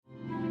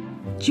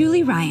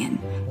Julie Ryan,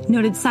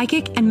 noted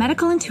psychic and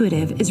medical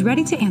intuitive, is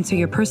ready to answer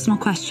your personal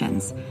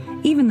questions,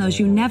 even those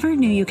you never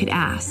knew you could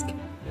ask.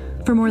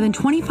 For more than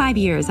 25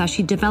 years, as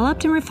she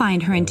developed and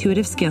refined her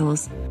intuitive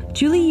skills,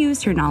 Julie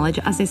used her knowledge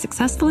as a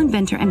successful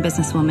inventor and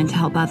businesswoman to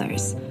help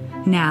others.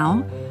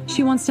 Now,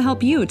 she wants to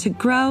help you to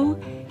grow,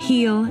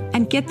 heal,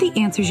 and get the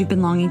answers you've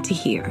been longing to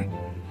hear.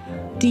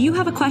 Do you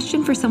have a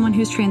question for someone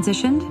who's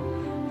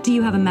transitioned? Do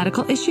you have a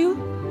medical issue?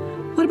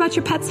 What about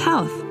your pet's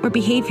health or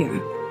behavior?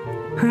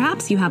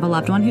 Perhaps you have a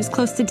loved one who's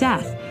close to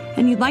death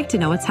and you'd like to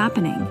know what's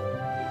happening.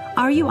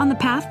 Are you on the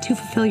path to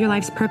fulfill your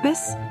life's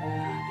purpose?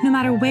 No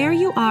matter where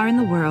you are in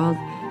the world,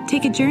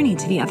 take a journey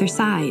to the other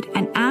side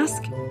and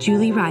ask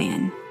Julie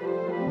Ryan.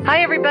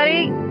 Hi,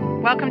 everybody.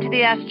 Welcome to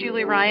the Ask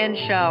Julie Ryan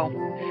Show.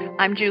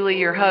 I'm Julie,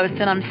 your host,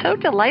 and I'm so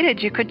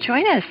delighted you could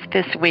join us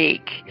this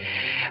week.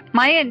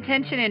 My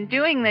intention in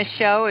doing this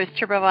show is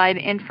to provide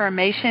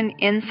information,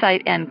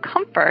 insight, and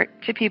comfort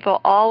to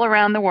people all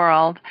around the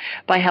world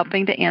by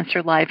helping to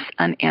answer life's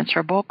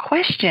unanswerable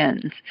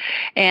questions.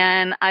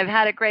 And I've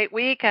had a great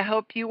week. I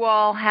hope you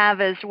all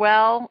have as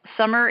well.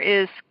 Summer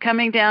is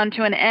coming down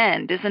to an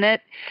end, isn't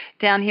it?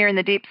 Down here in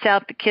the Deep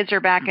South, the kids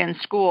are back in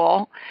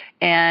school,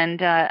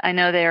 and I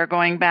know they are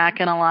going back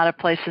in a lot of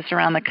places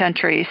around the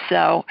country.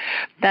 So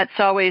that's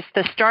always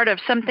the start of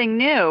something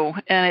new,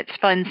 and it's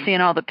fun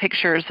seeing all the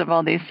pictures of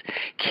all these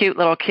cute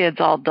little kids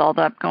all dolled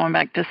up going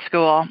back to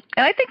school.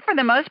 And I think for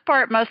the most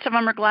part, most of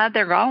them are glad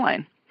they're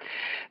going.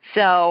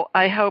 So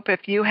I hope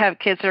if you have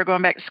kids that are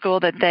going back to school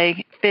that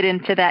they fit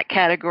into that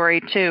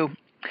category too.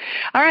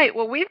 All right,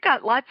 well, we've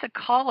got lots of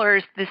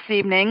callers this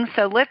evening,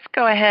 so let's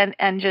go ahead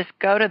and just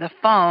go to the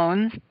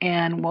phones,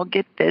 and we'll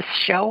get this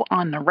show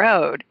on the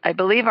road. I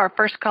believe our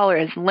first caller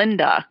is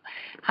Linda.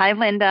 Hi,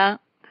 Linda.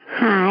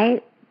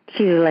 Hi,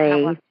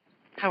 Julie.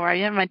 How are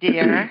you, my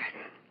dear?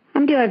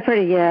 I'm doing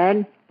pretty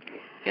good.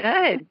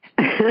 Good.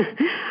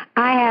 I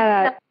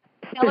have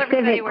a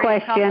specific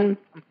question.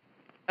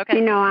 Okay.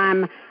 You know,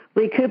 I'm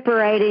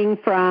recuperating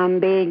from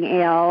being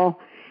ill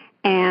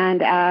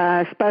and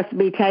supposed to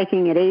be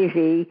taking it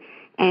easy.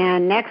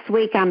 And next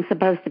week I'm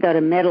supposed to go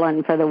to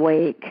Midland for the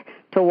week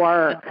to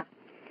work.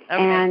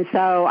 Okay. And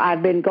so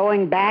I've been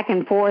going back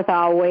and forth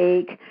all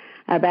week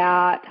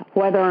about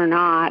whether or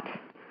not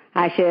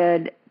I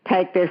should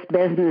take this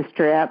business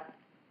trip,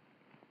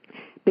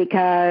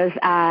 because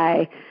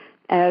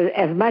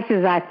as much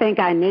as I think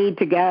I need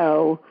to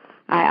go,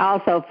 I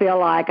also feel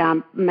like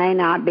I may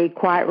not be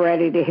quite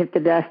ready to hit the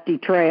dusty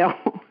trail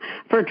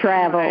for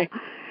travel. Right.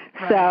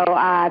 So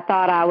I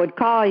thought I would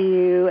call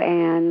you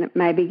and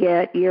maybe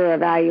get your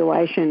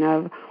evaluation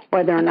of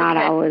whether or not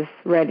I was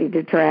ready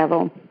to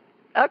travel.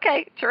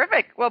 Okay,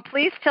 terrific. Well,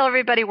 please tell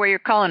everybody where you're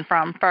calling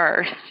from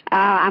first.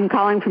 I'm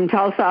calling from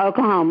Tulsa,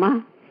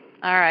 Oklahoma.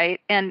 All right,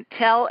 and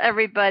tell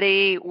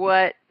everybody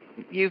what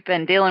you've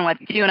been dealing with.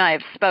 You and I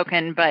have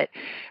spoken, but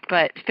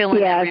fill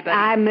in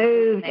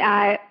everybody. Yes,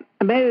 I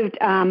moved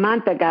a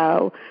month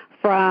ago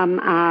from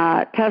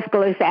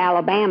Tuscaloosa,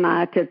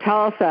 Alabama to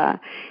Tulsa,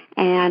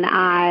 and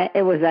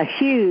it was a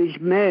huge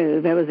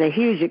move. It was a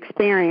huge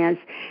experience.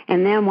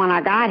 And then when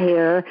I got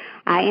here,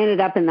 I ended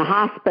up in the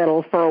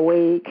hospital for a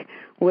week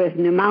with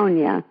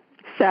pneumonia.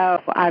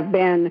 So I've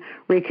been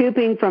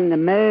recouping from the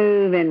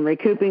move and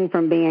recouping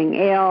from being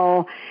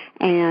ill,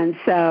 and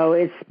so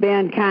it's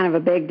been kind of a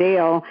big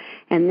deal.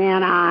 And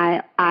then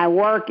I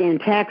work in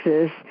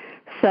Texas,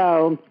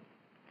 so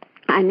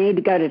I need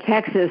to go to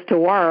Texas to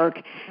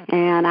work,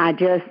 and I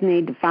just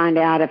need to find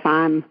out if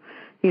I'm,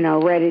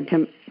 ready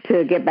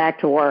to get back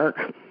to work.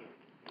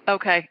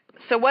 Okay.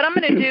 So what I'm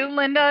going to do,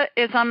 Linda,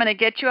 is I'm going to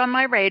get you on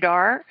my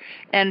radar.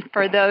 And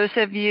for those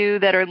of you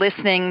that are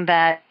listening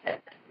that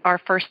are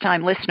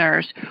first-time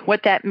listeners,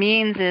 what that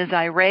means is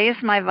I raise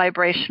my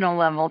vibrational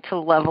level to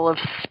the level of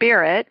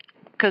spirit,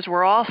 because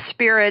we're all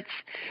spirits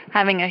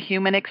having a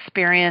human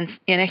experience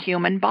in a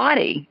human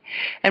body.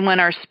 And when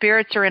our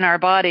spirits are in our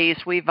bodies,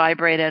 we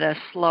vibrate at a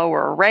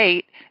slower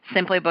rate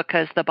simply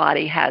because the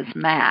body has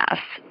mass.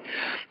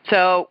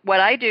 So what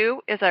I do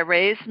is I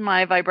raise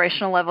my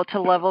vibrational level to the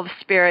level of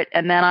spirit,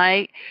 and then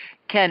I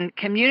can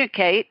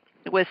communicate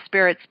with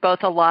spirits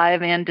both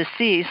alive and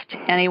deceased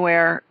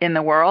anywhere in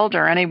the world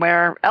or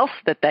anywhere else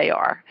that they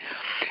are.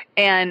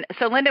 And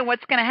so, Linda,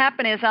 what's going to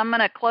happen is I'm going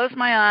to close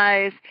my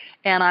eyes,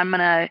 and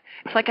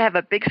it's like I have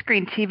a big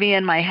screen TV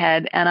in my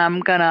head, and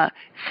I'm going to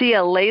see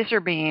a laser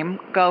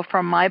beam go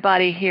from my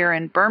body here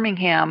in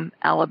Birmingham,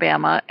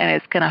 Alabama, and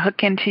it's going to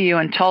hook into you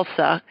in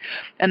Tulsa.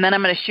 And then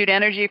I'm going to shoot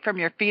energy from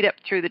your feet up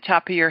through the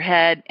top of your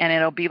head, and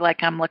it'll be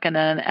like I'm looking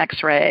at an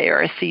X-ray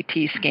or a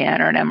CT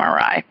scan or an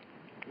MRI.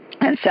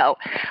 And so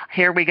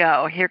here we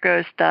go. Here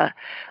goes the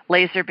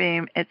laser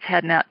beam. It's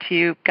heading out to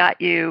you. Got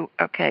you.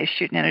 Okay,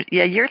 shooting energy.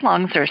 Yeah, your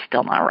lungs are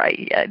still not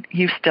right yet.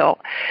 You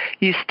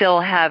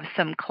still have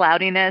some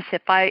cloudiness.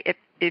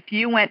 If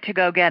you went to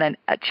go get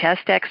a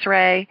chest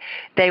X-ray,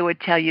 they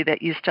would tell you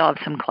that you still have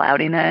some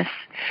cloudiness.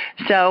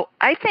 So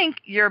I think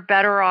you're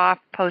better off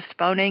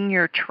postponing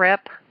your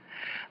trip.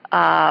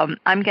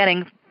 I'm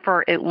getting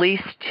for at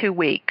least 2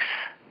 weeks.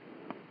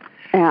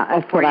 Yeah,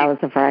 that's what I was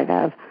afraid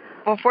of.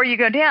 before you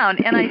go down.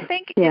 And I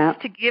think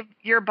it's to give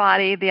your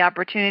body the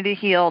opportunity to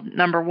heal,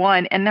 number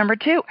one. And number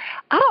two,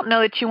 I don't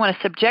know that you want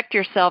to subject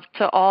yourself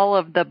to all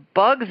of the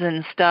bugs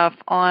and stuff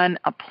on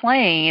a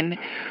plane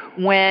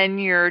when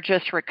you're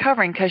just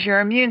recovering, because your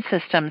immune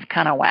system's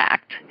kind of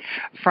whacked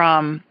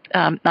from,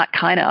 not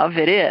kind of,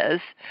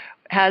 it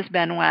has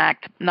been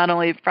whacked, not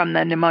only from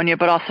the pneumonia,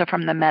 but also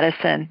from the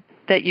medicine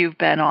that you've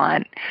been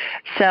on.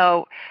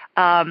 So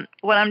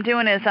what I'm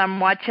doing is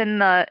I'm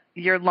watching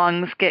your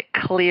lungs get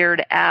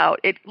cleared out.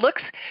 It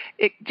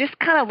just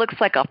kind of looks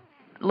like a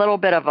little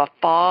bit of a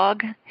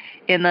fog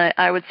in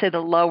I would say the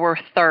lower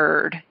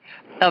third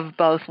of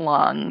both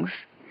lungs.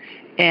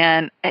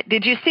 And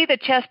did you see the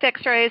chest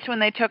x-rays when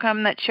they took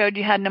them that showed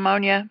you had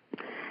pneumonia?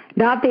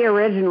 Not the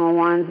original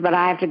ones, but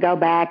I have to go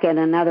back in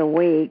another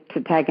week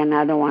to take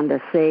another one to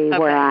see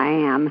where I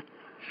am.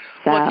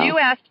 So. Well, if you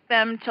ask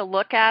them to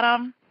look at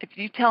them, if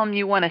you tell them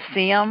you want to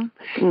see them,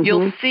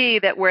 you'll see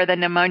that where the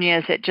pneumonia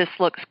is, it just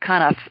looks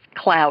kind of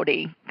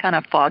cloudy, kind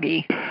of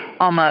foggy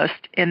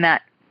almost in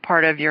that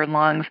part of your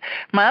lungs.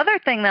 My other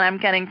thing that I'm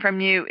getting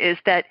from you is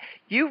that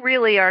you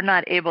really are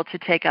not able to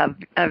take a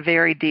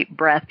very deep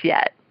breath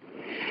yet.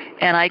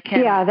 And I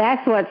can. Yeah,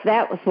 that was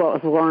what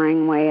was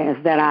worrying me,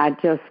 is that I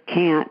just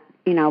can't,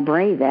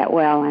 breathe that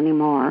well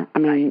anymore. I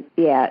mean,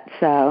 yet,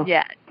 so.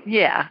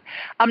 Yeah.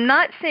 I'm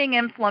not seeing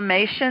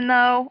inflammation,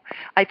 though.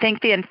 I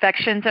think the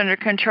infection's under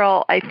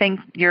control. I think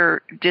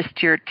your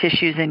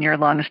tissues in your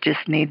lungs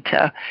just need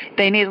a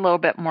little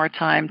bit more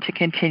time to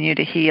continue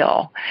to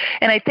heal.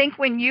 And I think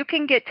when you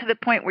can get to the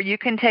point where you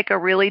can take a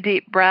really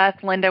deep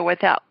breath, Linda,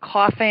 without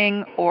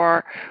coughing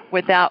or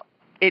without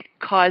it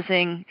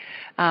causing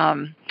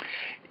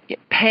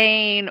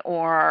pain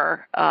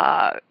or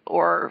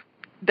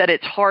that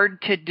it's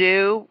hard to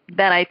do,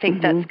 then I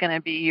think that's going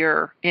to be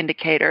your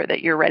indicator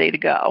that you're ready to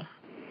go.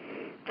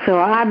 So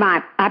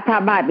I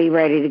probably might be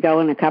ready to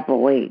go in a couple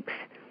of weeks.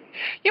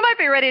 You might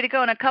be ready to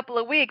go in a couple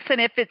of weeks, and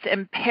if it's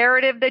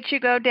imperative that you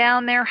go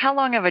down there, how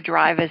long of a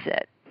drive is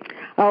it?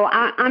 Oh,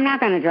 I'm not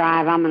going to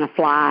drive. I'm going to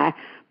fly,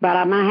 but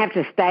I'm going to have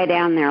to stay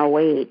down there a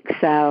week.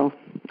 So,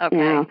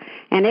 and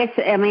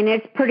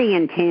it's pretty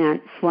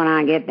intense when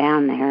I get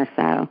down there.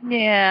 So.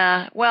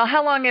 Yeah. Well,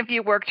 how long have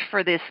you worked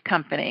for this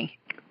company?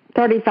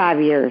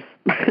 35 years.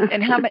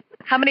 And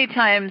how many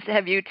times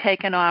have you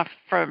taken off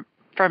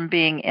from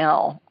being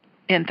ill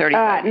in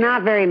 35 years?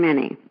 Not very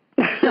many.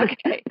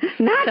 Okay.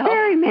 Not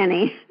very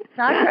many.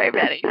 Not very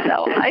many.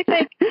 So I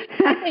think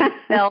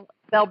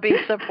they'll be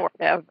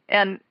supportive,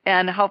 and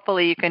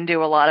hopefully you can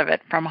do a lot of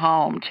it from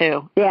home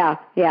too. Yeah,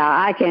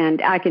 I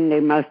can do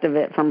most of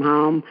it from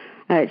home.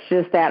 It's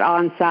just that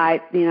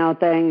on-site,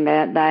 thing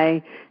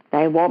that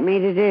they want me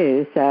to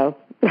do. So.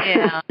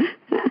 Yeah.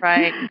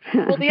 Right.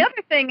 Well, the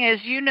other thing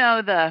is,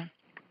 the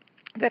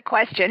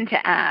question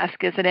to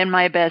ask, is it in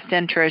my best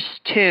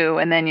interest too?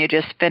 And then you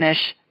just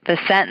finish the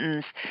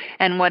sentence,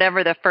 and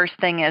whatever the first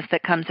thing is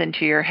that comes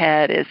into your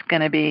head is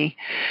going to be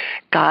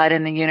God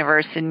and the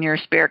universe and your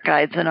spirit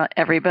guides and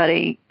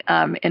everybody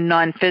in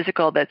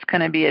non-physical that's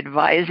going to be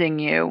advising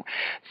you.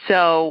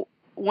 So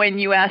when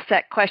you ask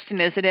that question,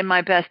 is it in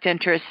my best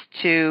interest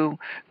to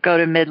go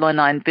to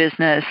Midland on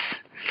business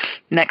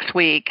next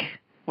week?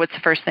 What's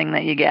the first thing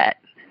that you get?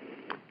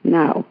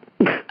 No.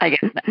 I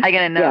get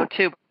a no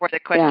too before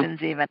the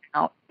question's even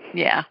out.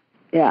 Yeah.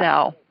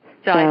 Yeah.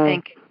 So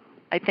I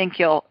think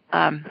you'll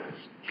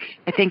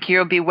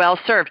be well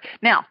served.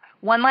 Now,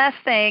 one last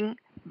thing: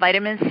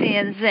 vitamin C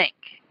and zinc.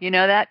 You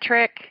know that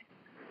trick?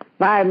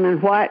 Vitamin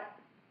what?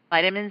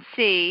 Vitamin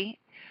C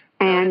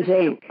and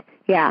zinc.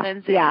 Yeah.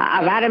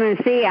 Vitamin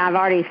C, I've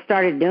already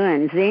started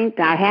doing.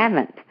 Zinc, I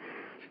haven't.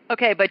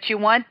 Okay, but you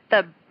want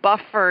the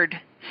buffered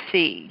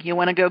C. You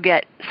want to go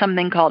get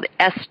something called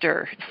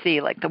Ester C,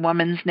 like the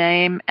woman's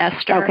name,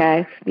 Esther.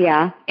 Okay.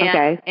 Yeah.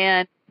 Okay.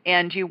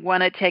 And you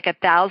want to take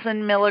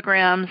 1,000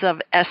 milligrams of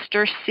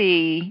Ester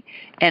C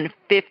and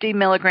 50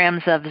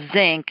 milligrams of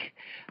zinc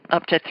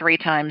up to 3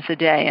 times a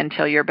day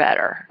until you're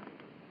better.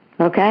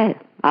 Okay.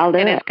 I'll do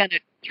it. And it's going to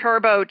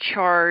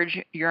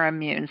turbocharge your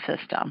immune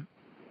system.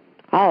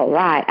 All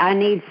right. I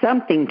need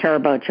something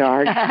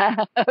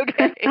turbocharged.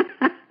 Okay.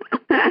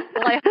 Well,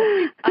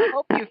 I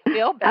hope you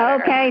feel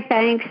better. Okay,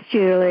 thanks,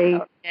 Julie.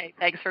 Okay,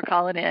 thanks for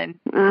calling in.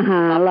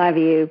 Love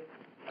you.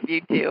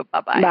 You too.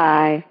 Bye-bye.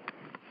 Bye.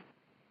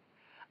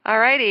 All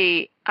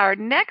righty. Our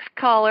next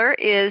caller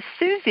is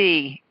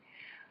Susie.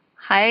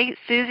 Hi,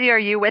 Susie. Are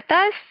you with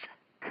us?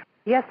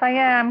 Yes, I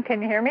am.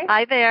 Can you hear me?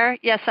 Hi there.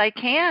 Yes, I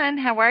can.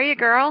 How are you,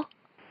 girl?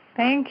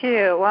 Thank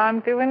you. Well,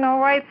 I'm doing all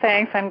right,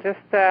 thanks. I'm just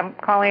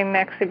calling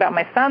actually about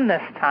my son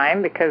this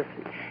time because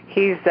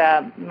he's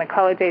my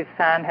college-age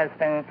son has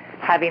been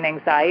having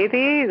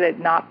anxiety, that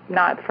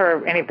not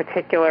for any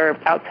particular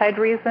outside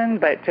reason,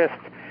 but just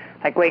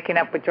like waking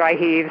up with dry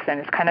heaves, and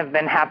it's kind of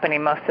been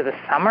happening most of the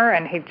summer.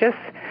 And he just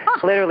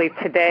literally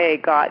today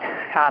got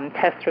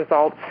test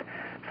results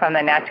from the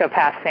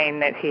naturopath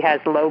saying that he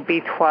has low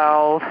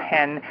B12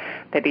 and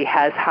that he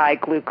has high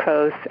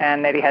glucose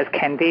and that he has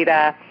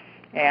candida.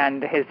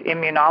 and his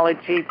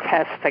immunology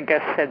test, I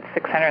guess, said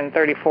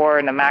 634,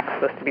 and the max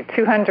was supposed to be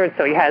 200.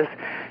 So he has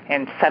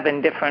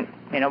 7 different,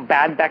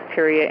 bad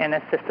bacteria in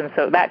his system.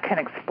 So that can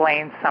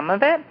explain some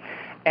of it.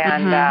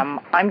 And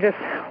I'm just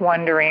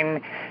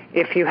wondering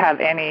if you have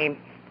any.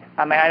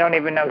 I don't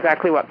even know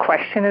exactly what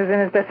question is in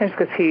his best interest,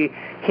 because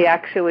he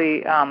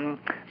actually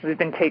we've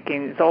been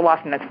taking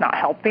Zoloft and that's not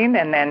helping,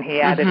 and then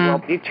he added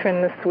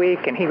Wellbutrin this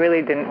week, and he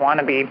really didn't want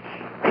to be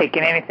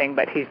taking anything,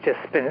 but he's just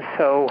been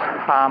so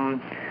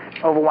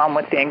overwhelmed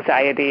with the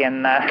anxiety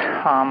and the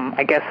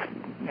I guess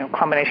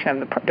combination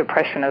of the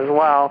depression as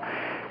well.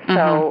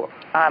 So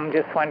I'm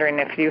just wondering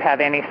if you have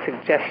any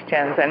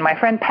suggestions. And my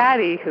friend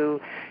Patty, who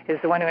is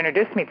the one who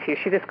introduced me to you,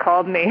 she just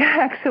called me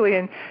actually,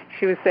 and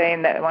she was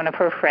saying that one of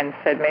her friends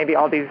said maybe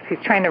he's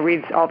trying to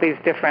read all these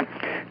different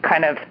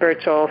kind of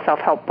spiritual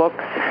self-help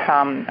books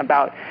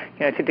about,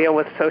 to deal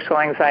with social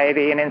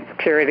anxiety and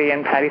insecurity.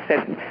 And Patty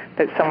said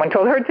that someone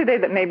told her today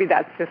that maybe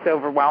that's just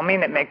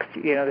overwhelming. It makes,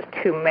 there's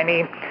too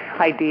many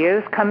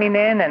ideas coming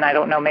in, and I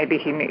don't know, maybe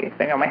he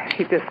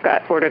just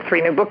ordered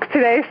 3 new books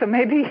today, so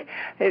maybe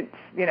it's,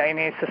 he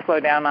needs to slow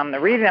down on the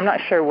reading. I'm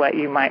not sure what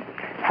you might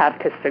have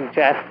to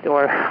suggest,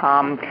 or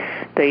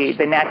the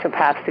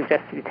naturopath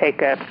suggested you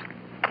take a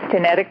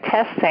genetic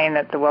test, saying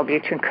that the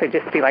Wellbutrin could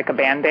just be like a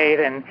Band-Aid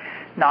and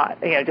not,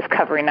 just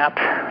covering up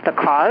the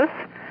cause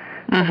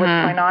of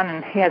what's going on.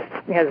 And he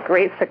has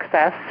great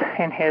success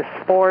in his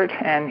sport,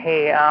 and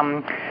he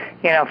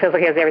feels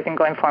like he has everything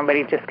going for him, but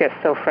he just gets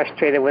so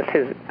frustrated with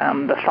his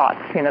the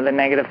thoughts, the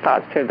negative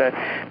thoughts, or the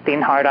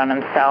being hard on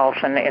himself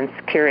and the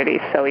insecurity.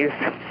 So he's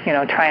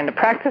trying to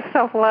practice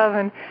self-love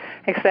and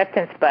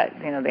acceptance, but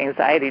the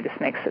anxiety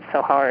just makes it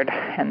so hard,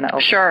 and the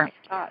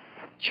thoughts.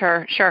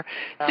 Sure.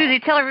 Susie,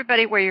 tell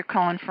everybody where you're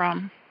calling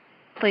from,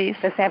 please.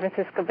 The San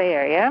Francisco Bay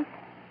Area.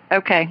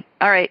 Okay.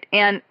 All right.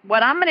 And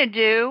what I'm going to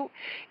do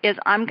is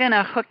I'm going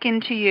to hook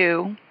into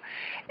you,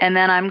 and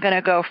then I'm going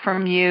to go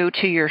from you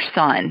to your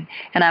son,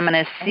 and I'm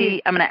going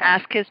to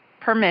ask his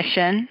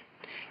permission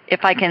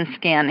if I can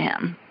scan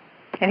him.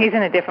 And he's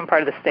in a different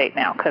part of the state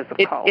now because of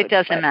college. It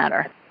doesn't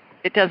matter.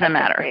 It doesn't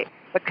matter. Great.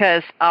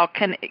 Because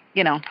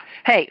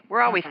hey,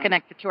 we're always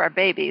connected to our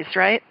babies,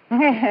 right?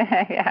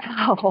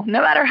 Yeah. So,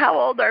 no matter how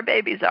old our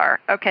babies are.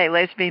 Okay,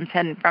 laser beams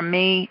heading from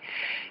me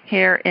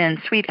here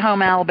in Sweet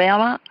Home,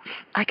 Alabama.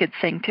 I could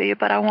sing to you,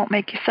 but I won't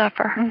make you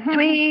suffer.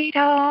 Sweet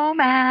Home,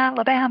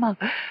 Alabama.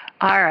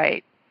 All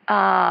right.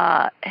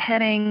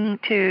 Heading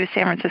to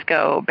San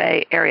Francisco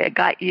Bay Area.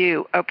 Got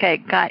you. Okay,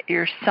 got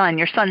your son.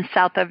 Your son's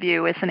south of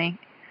you, isn't he?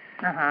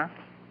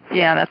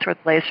 Yeah, that's where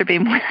the laser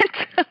beam went.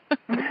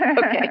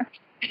 Okay.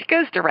 It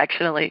goes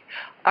directionally.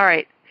 All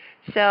right.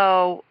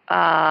 So,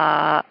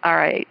 all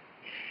right.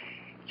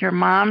 Your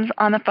mom's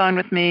on the phone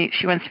with me.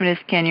 She wants me to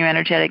scan you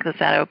energetic. Is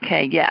that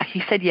okay? Yeah.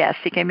 He said yes.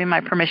 He gave me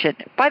my permission.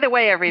 By the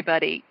way,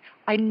 everybody,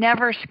 I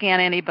never scan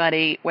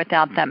anybody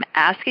without them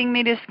asking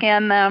me to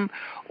scan them,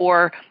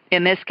 or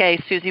in this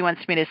case, Susie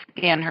wants me to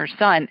scan her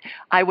son.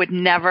 I would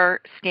never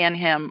scan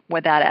him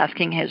without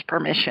asking his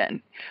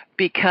permission,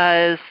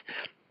 because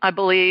I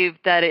believe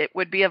that it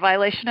would be a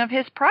violation of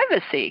his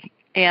privacy.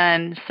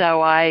 And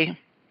so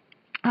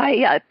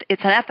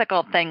it's an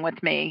ethical thing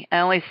with me. I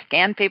only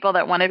scan people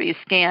that want to be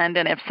scanned.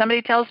 And if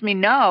somebody tells me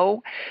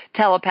no,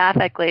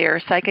 telepathically or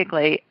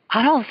psychically,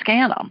 I don't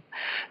scan them.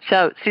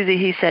 So, Susie,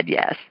 he said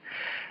yes.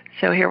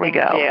 So here we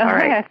go. All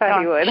right. I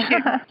thought you would.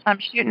 I'm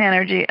shooting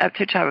energy up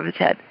to the top of his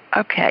head.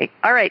 Okay.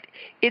 All right.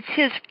 It's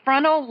his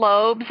frontal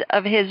lobes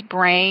of his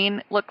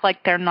brain look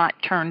like they're not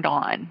turned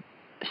on,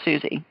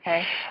 Susie.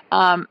 Okay.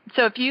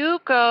 So if you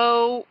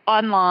go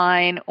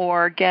online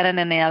or get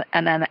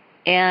an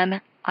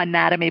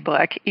anatomy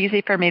book,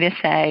 easy for me to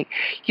say,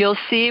 you'll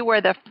see where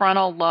the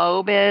frontal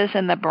lobe is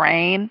in the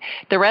brain.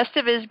 The rest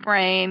of his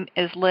brain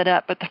is lit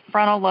up, but the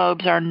frontal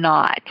lobes are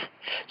not.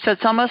 So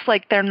it's almost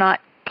like they're not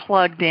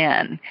plugged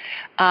in.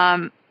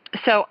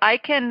 So I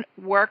can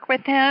work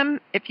with him.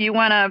 If you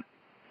want to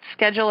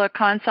schedule a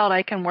consult,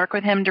 I can work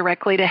with him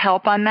directly to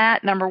help on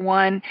that, number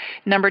one.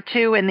 Number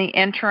two, in the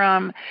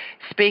interim,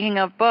 speaking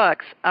of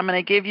books, I'm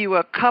going to give you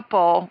a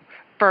couple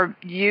for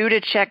you to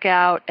check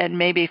out, and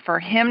maybe for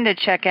him to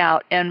check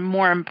out, and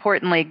more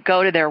importantly,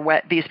 go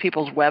to these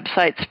people's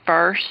websites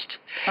first.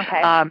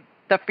 Okay.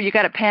 You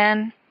got a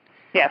pen?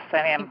 Yes,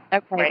 I am.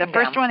 Okay. The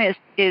first one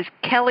is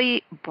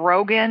Kelly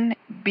Brogan,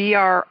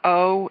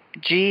 BROGAN.com.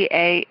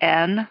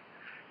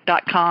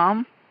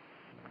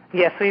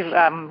 Yes,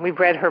 we've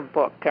read her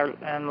book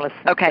and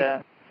listened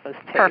to those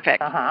tapes.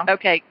 Perfect.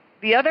 Okay.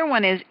 The other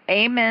one is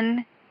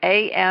Amen,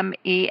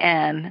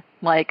 AMEN,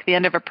 like the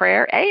end of a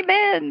prayer.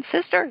 Amen,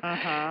 sister.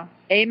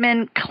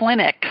 Amen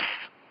Clinics,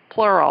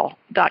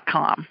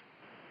 plural.com.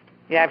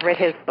 Yeah, I've read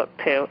his book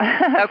too.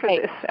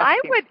 Okay. I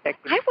would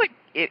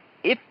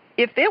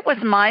if it was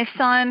my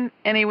son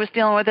and he was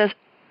dealing with this,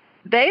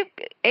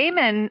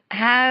 Amen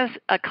has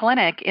a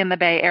clinic in the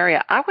Bay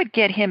Area. I would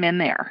get him in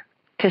there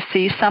to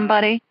see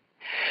somebody,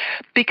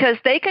 because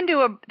they can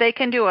do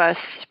a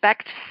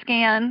SPECT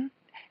scan,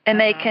 and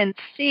they can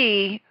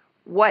see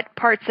what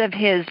parts of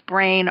his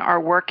brain are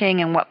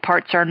working and what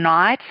parts are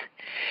not.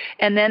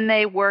 And then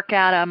they work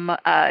out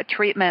a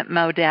treatment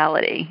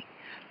modality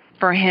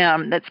for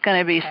him that's going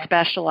to be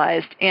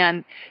specialized.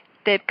 And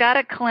they've got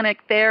a clinic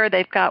there.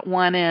 They've got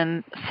one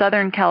in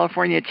Southern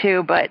California,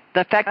 too. But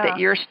the fact that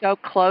you're so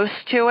close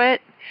to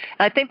it,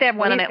 I think they have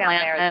one in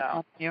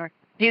Atlanta. New York.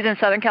 He's in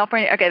Southern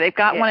California? Okay, they've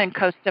got one in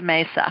Costa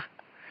Mesa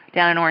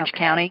down in Orange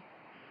County.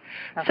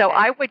 Okay. So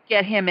I would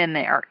get him in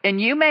there.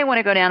 And you may want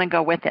to go down and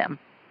go with him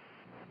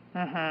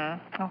when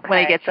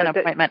he gets an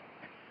appointment.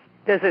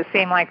 Does it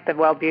seem like the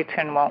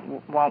Wellbutrin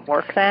won't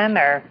work then,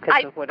 or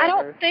because of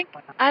whatever?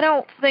 I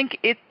don't think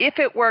if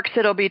it works,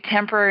 it'll be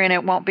temporary and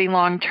it won't be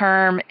long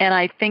term. And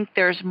I think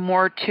there's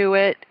more to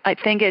it. I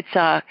think it's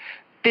a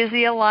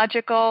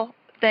physiological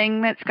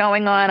thing that's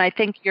going on. I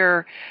think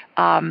your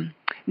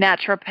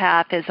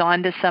naturopath is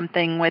onto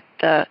something with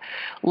the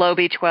low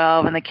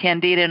B12 and the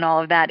candida and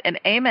all of that. And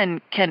Amen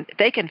can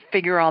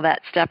figure all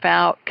that stuff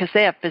out because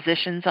they have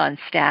physicians on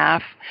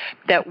staff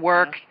that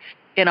work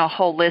in a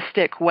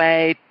holistic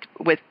way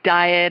with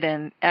diet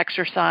and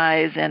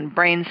exercise and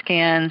brain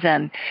scans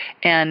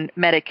and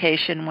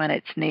medication when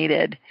it's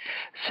needed.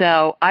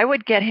 So I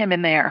would get him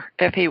in there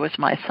if he was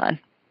my son.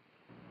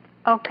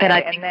 Okay. And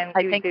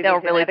I think they'll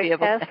really be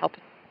able to help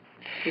him.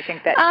 Do you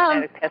think that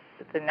genetic test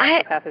that the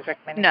naturopath is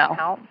recommending can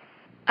help?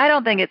 I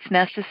don't think it's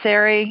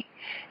necessary,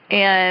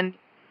 and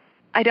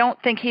I don't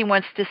think he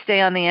wants to stay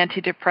on the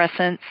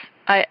antidepressants.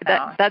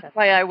 That's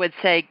why I would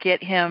say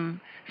get him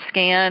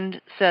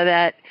scanned so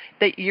that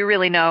you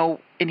really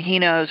know and he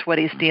knows what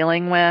he's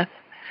dealing with.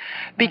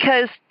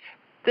 Because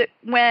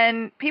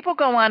when people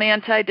go on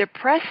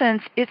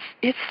antidepressants,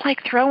 it's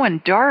like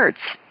throwing darts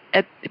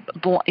at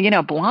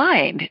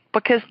blind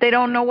because they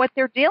don't know what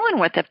they're dealing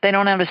with if they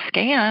don't have a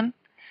scan.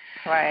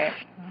 Right.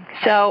 Okay.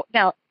 So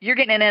now you're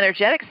getting an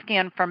energetic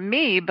scan from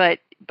me, but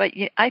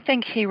I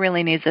think he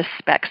really needs a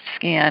SPECT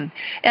scan,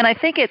 and I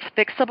think it's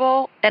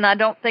fixable, and I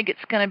don't think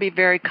it's going to be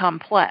very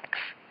complex.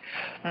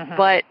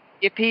 But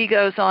if he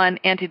goes on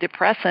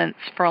antidepressants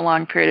for a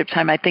long period of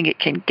time, I think it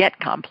can get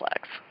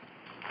complex.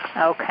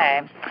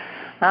 Okay.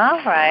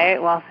 All right.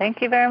 Well,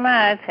 thank you very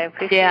much. I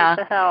appreciate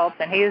the help.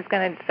 And he is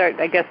going to start,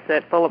 I guess,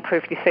 that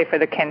bulletproof, you say for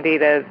the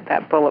candida,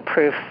 that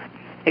bulletproof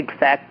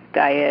exact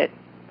diet.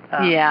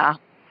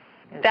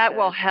 That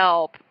will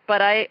help.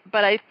 But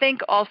I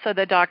think also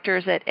the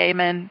doctors at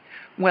Amen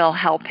will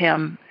help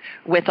him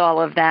with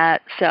all of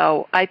that.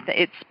 So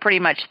it's pretty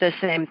much the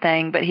same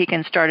thing, but he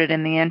can start it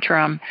in the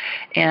interim.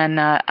 And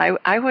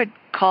I would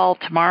call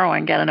tomorrow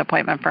and get an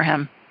appointment for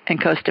him in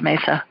Costa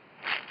Mesa.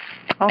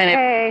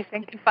 Okay,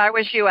 thank you. If I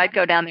was you, I'd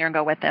go down there and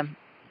go with him.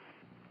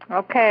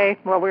 Okay.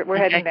 Well, we're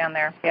heading down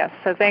there. Yes.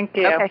 So thank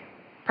you. Okay.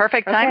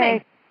 Perfect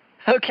timing.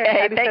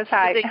 Okay. Thanks.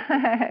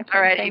 Hi.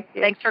 All righty.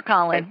 Thanks for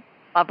calling. Okay.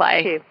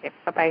 Bye-bye. Thank you.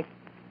 Bye-bye.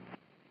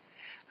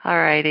 All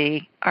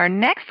righty. Our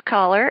next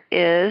caller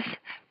is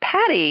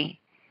Patty.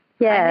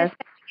 Yes.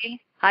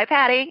 Hi,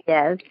 Patty.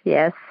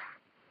 Yes.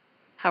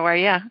 How are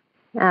you?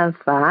 I'm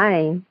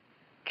fine.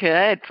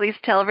 Good. Please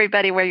tell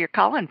everybody where you're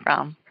calling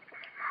from.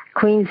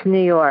 Queens,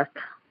 New York.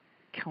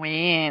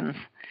 Queens.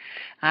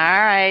 All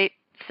right.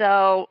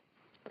 So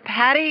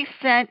Patty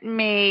sent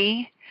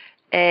me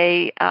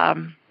a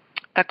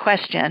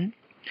question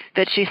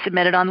that she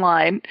submitted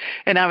online,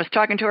 and I was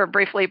talking to her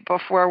briefly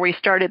before we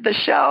started the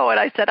show, and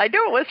I said, I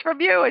knew it was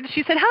from you, and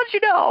she said, how'd you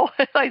know?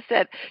 I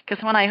said,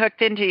 because when I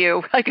hooked into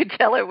you, I could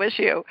tell it was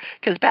you,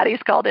 because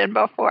Patty's called in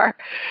before.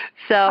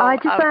 So I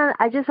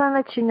just want to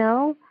let you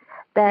know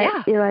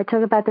that, I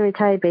talk about the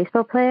retired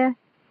baseball player.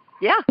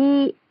 Yeah.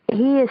 He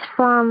was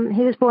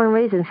born and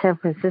raised in San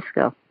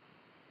Francisco.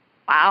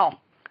 Wow.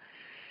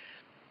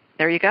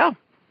 There you go.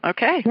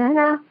 Okay.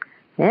 Yeah.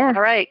 All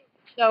right.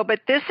 So,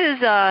 but this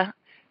is a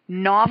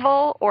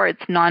novel or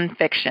it's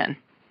nonfiction?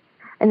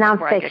 A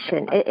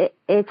nonfiction.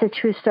 It's a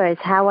true story.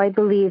 It's how I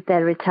believe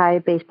that a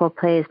retired baseball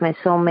player is my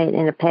soulmate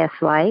in a past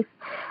life.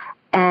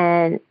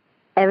 And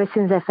ever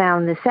since I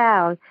found this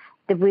out,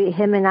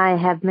 him and I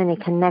have many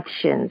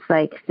connections.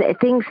 Like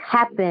things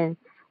happen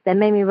that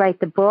made me write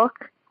the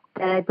book.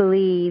 That I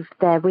believe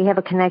that we have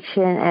a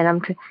connection, and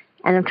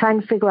I'm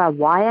trying to figure out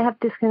why I have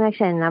this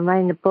connection. And I'm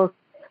writing the book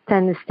to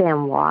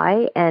understand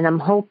why. And I'm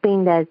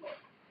hoping that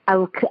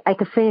I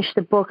could finish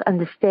the book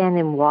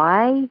understanding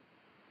why.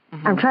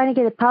 I'm trying to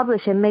get it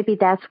published, and maybe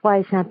that's why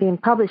it's not being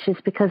published. It's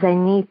because I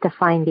need to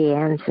find the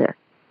answer.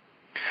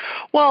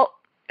 Well,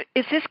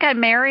 is this guy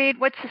married?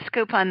 What's the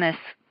scoop on this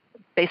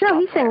baseball? No,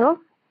 he's single.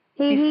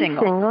 He's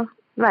single.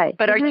 Right.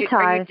 But are you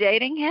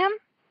dating him?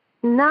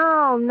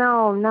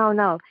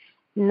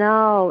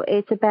 No,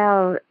 it's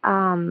about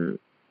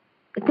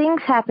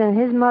things happen.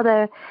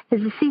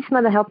 His deceased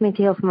mother helped me to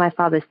heal from my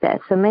father's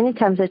death. So many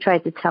times I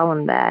tried to tell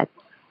him that.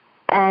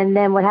 And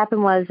then what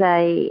happened was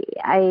I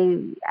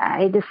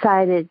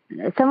decided,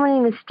 someone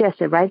even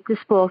suggested, write this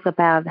book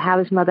about how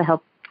his mother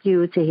helped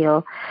you to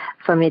heal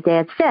from your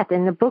dad's death.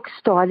 And the book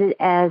started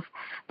as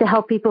to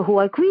help people who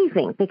are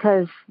grieving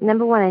because,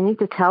 number one, I need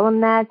to tell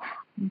them that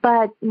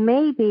but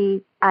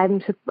maybe I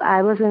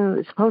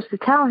wasn't supposed to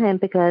tell him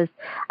because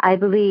I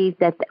believe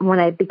that when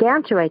I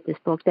began to write this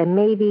book, that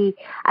maybe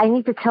I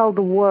need to tell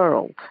the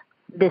world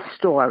this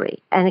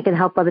story, and it can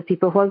help other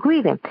people who are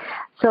grieving.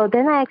 So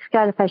then I asked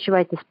God if I should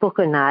write this book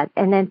or not,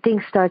 and then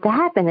things started to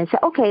happen. I said,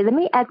 okay, let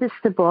me add this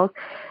to the book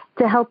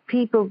to help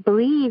people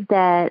believe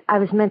that I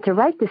was meant to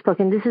write this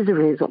book, and this is the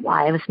reason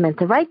why I was meant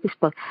to write this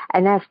book.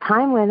 And as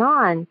time went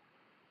on,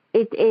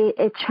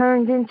 it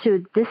turned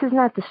into, this is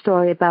not the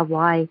story about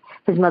why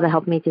his mother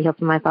helped me to heal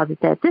from my father's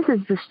death. This is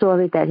the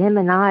story that him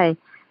and I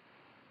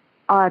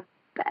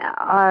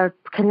are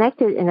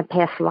connected in a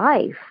past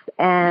life.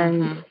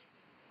 And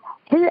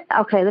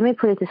okay, let me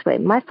put it this way.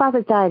 My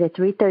father died at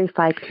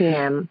 3:35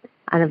 p.m.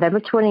 on November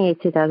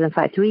 28,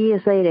 2005. 3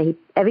 years later,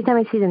 every time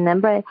I see the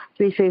number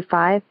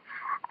 335,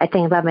 I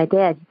think about my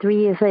dad. 3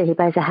 years later, he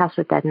buys a house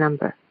with that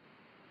number.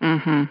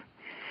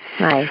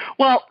 Right.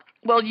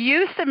 Well,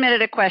 you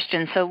submitted a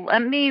question, so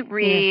let me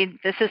read.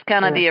 This is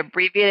kind of the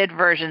abbreviated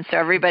version, so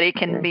everybody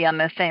can be on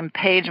the same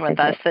page with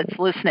us that's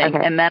listening.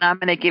 And then I'm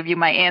going to give you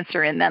my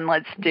answer, and then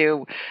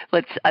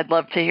I'd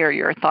love to hear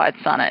your thoughts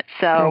on it.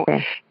 So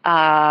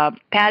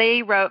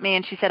Patty wrote me,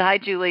 and she said, "Hi,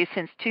 Julie.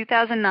 Since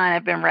 2009,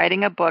 I've been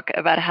writing a book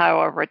about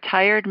how a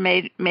retired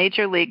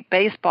Major League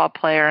Baseball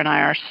player and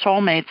I are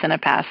soulmates in a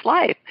past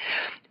life.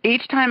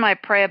 Each time I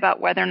pray about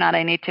whether or not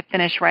I need to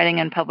finish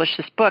writing and publish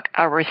this book,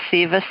 I'll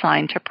receive a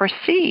sign to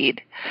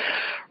proceed.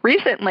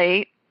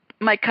 Recently,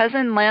 my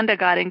cousin Landa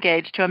got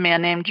engaged to a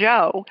man named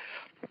Joe,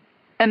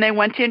 and they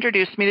went to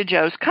introduce me to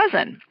Joe's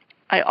cousin.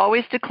 I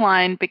always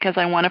decline because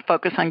I want to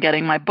focus on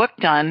getting my book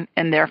done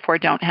and therefore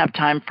don't have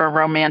time for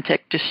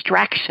romantic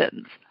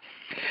distractions.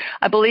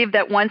 I believe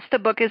that once the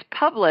book is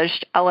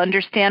published, I'll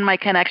understand my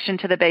connection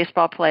to the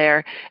baseball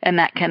player, and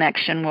that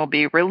connection will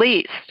be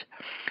released.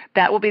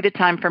 That will be the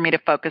time for me to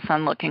focus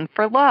on looking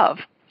for love.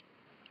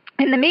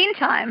 In the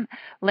meantime,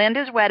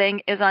 Landa's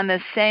wedding is on the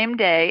same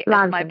day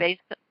as my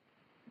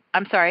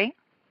I'm sorry?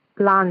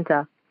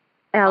 Landa.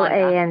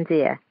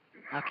 Landa.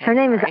 Okay. Her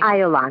name is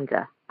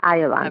Iolanda.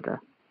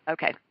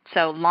 Okay.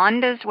 So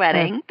Landa's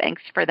wedding,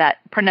 thanks for that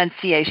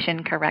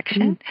pronunciation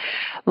correction.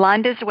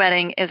 Landa's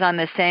wedding is on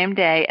the same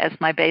day as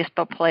my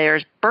baseball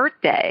player's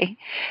birthday,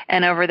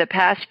 and over the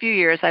past few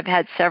years, I've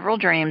had several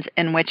dreams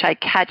in which I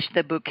catch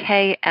the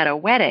bouquet at a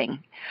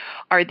wedding.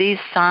 Are these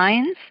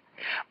signs?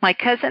 My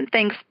cousin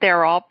thinks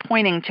they're all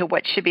pointing to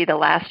what should be the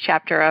last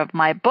chapter of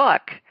my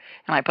book,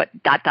 and I put ...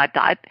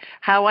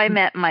 how I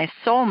met my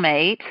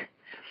soulmate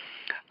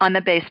on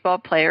the baseball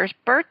player's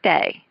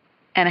birthday,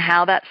 and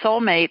how that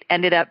soulmate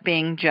ended up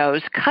being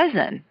Joe's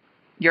cousin.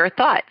 Your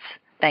thoughts?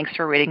 Thanks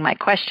for reading my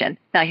question.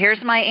 Now,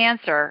 here's my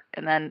answer,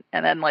 and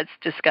then let's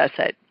discuss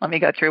it. Let me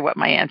go through what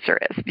my answer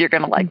is. You're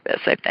going to like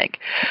this, I think.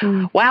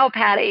 Wow,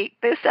 Patty,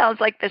 this sounds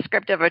like the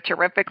script of a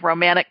terrific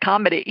romantic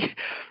comedy.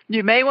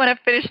 You may want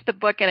to finish the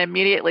book and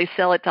immediately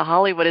sell it to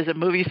Hollywood as a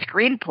movie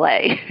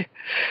screenplay.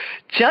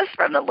 Just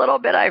from the little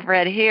bit I've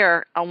read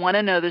here, I want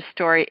to know the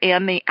story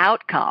and the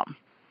outcome.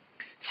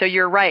 So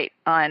you're right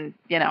on,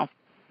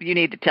 you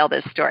need to tell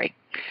this story.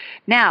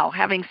 Now,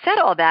 having said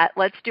all that,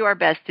 let's do our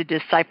best to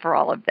decipher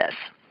all of this.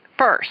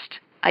 First,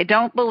 I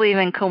don't believe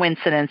in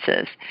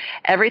coincidences.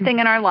 Everything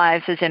in our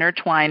lives is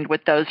intertwined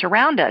with those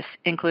around us,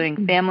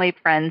 including family,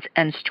 friends,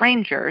 and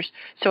strangers.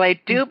 So I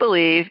do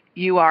believe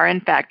you are, in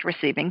fact,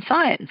 receiving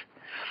signs.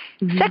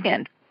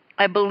 Second,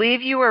 I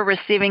believe you are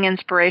receiving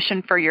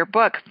inspiration for your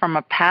book from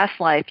a past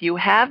life you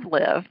have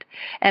lived,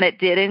 and it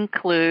did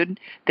include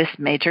this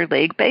Major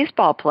League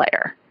Baseball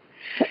player.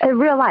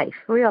 Real life.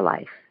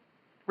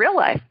 Real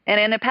life, and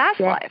in a past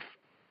life.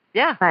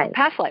 Yeah, right.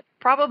 Past life.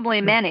 Probably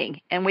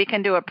many, and we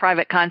can do a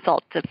private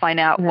consult to find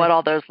out what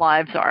all those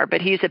lives are. But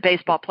he's a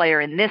baseball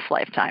player in this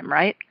lifetime,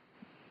 right?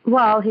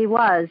 Well, he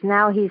was.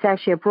 Now he's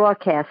actually a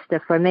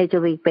broadcaster for a Major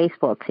League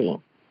Baseball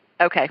team.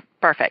 Okay,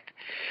 perfect.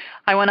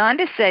 I went on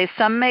to say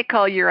some may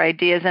call your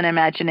ideas and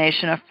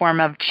imagination a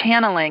form of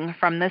channeling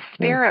from the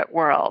spirit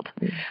world.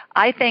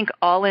 I think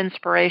all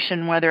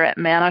inspiration, whether it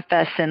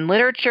manifests in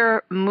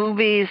literature,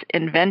 movies,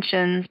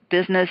 inventions,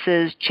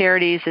 businesses,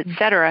 charities,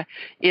 etc.,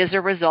 is a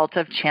result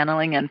of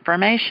channeling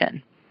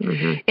information.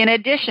 In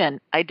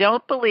addition, I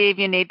don't believe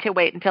you need to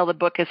wait until the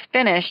book is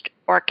finished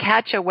or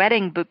catch a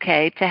wedding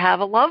bouquet to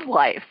have a love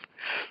life.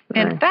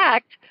 In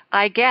fact,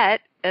 I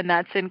get, and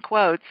that's in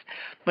quotes,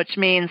 which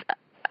means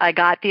I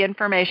got the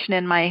information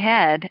in my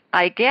head,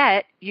 I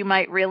get you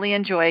might really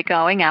enjoy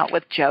going out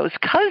with Joe's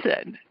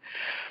cousin.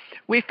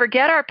 We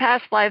forget our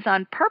past lives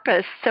on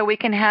purpose so we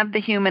can have the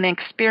human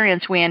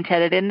experience we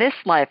intended in this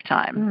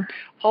lifetime.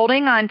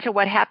 Holding on to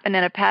what happened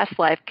in a past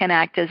life can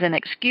act as an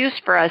excuse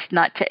for us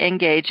not to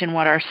engage in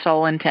what our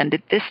soul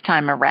intended this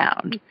time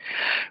around.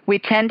 We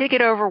tend to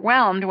get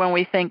overwhelmed when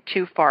we think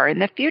too far in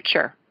the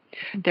future.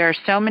 There are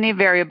so many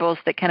variables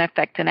that can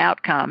affect an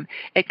outcome.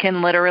 It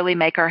can literally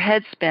make our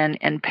head spin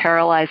and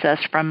paralyze us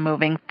from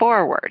moving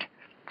forward.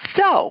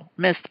 So,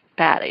 Miss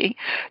Patty,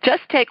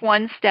 just take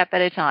one step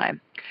at a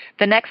time.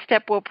 The next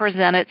step will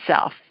present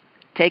itself.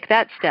 Take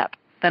that step.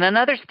 Then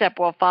another step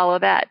will follow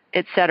that,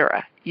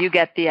 etc. You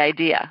get the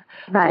idea.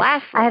 Right.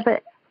 Lastly,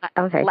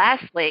 Okay.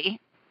 Lastly,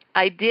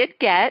 I did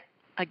get,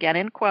 again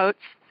in quotes,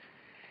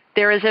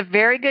 there is a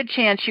very good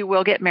chance you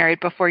will get married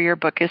before your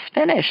book is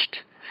finished.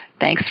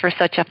 Thanks for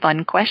such a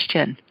fun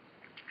question.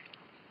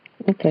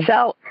 Okay.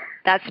 So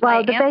that's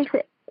my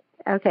answer.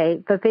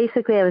 Okay, but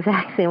basically I was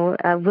asking,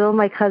 will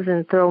my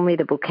cousin throw me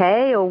the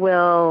bouquet, or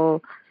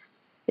will,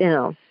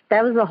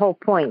 that was the whole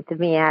point of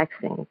me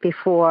asking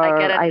before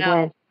I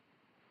went.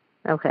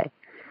 Okay.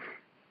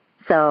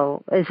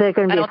 So is there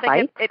going to be a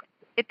fight?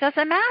 It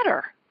doesn't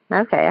matter.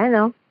 Okay, I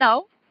know.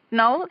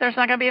 No, there's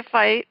not going to be a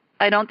fight.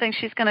 I don't think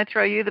she's going to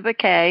throw you the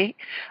bouquet.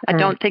 I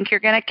don't think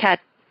you're going to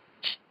catch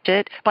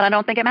it, but I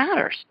don't think it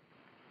matters.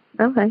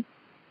 Okay.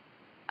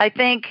 I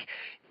think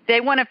they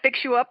want to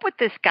fix you up with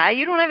this guy.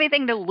 You don't have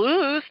anything to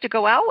lose to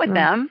go out with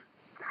them.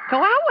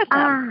 Go out with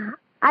them.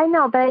 I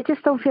know, but I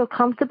just don't feel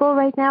comfortable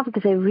right now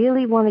because I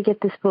really want to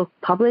get this book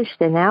published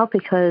and out,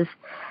 because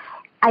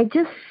I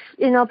just,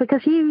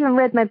 because he even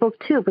read my book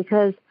too,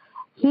 because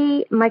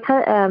Joe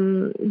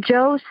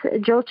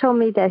told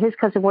me that his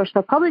cousin works for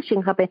a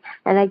publishing company,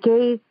 and I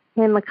gave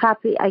him a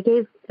copy. I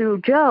gave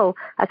through Joe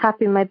a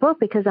copy of my book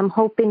because I'm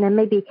hoping that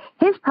maybe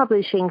his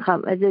publishing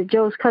company,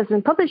 Joe's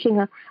cousin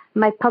publishing,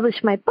 might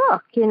publish my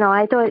book.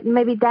 I thought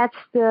maybe that's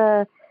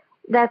my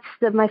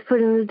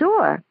foot in the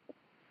door,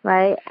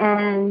 right?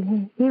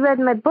 And he read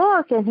my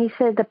book and he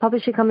said the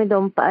publishing company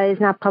is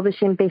not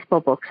publishing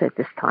baseball books at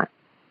this time.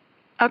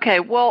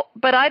 Okay, well,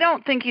 but I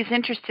don't think he's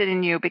interested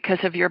in you because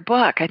of your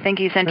book. I think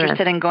he's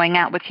interested in going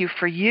out with you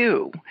for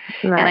you.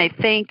 Right. And I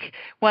think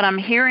what I'm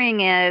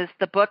hearing is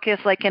the book is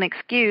like an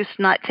excuse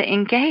not to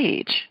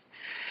engage.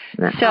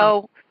 Right.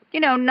 So,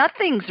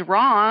 nothing's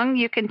wrong.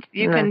 You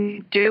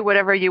can do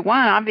whatever you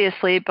want,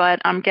 obviously, but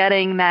I'm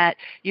getting that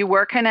you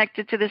were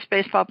connected to this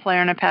baseball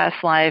player in a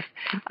past life.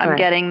 I'm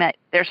getting that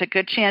there's a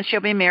good chance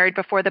you'll be married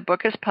before the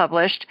book is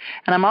published.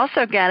 And I'm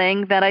also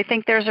getting that I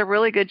think there's a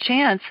really good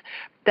chance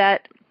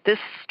that this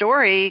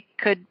story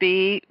could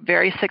be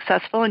very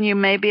successful and you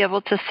may be able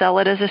to sell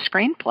it as a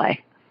screenplay.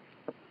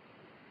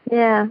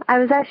 Yeah, I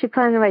was actually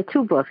planning to write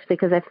 2 books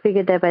because I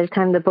figured that by the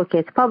time the book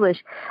gets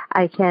published,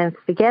 I can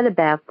forget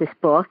about this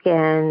book,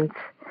 and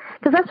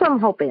because that's what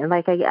I'm hoping.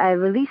 Like I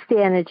release the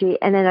energy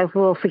and then I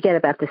will forget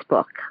about this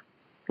book.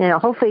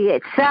 Hopefully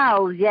it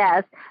sells,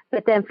 yes,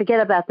 but then forget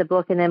about the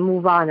book and then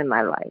move on in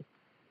my life.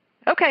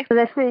 Okay. So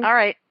that's it. All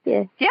right.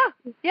 Yeah.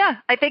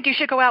 I think you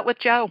should go out with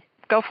Joe.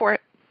 Go for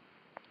it.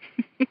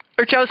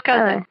 Or Joe's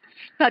cousin,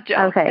 not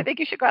Joe. Okay. I think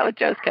you should go out with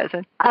Joe's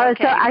cousin.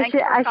 Okay. So I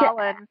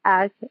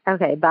should.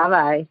 Okay.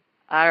 Bye.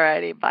 All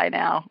righty. Bye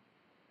now.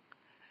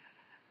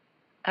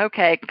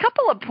 Okay. A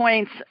couple of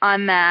points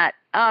on that.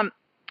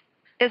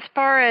 As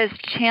far as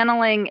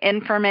channeling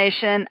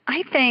information,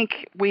 I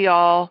think we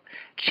all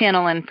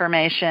channel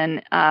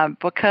information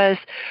because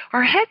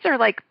our heads are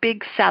like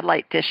big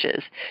satellite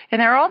dishes,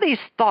 and there are all these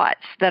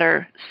thoughts that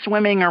are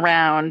swimming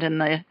around in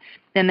the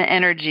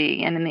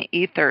energy and in the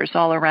ethers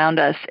all around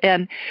us.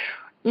 And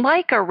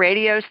like a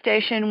radio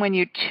station, when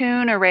you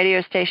tune a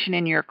radio station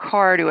in your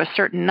car to a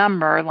certain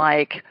number,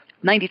 like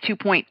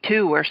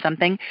 92.2 or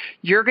something,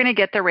 you're going to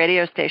get the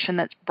radio station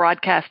that's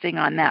broadcasting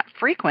on that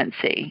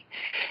frequency.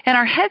 And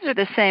our heads are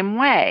the same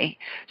way.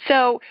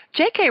 So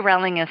J.K.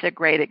 Rowling is a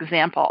great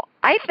example.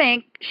 I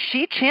think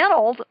she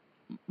channeled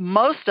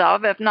most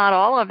of, if not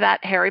all of,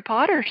 that Harry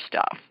Potter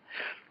stuff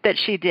that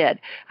she did.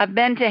 I've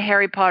been to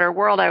Harry Potter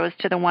World. I was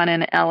to the one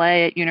in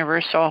LA at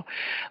Universal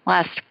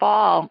last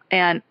fall,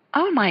 and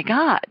oh my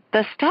God,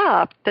 the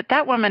stuff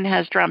that woman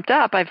has dreamt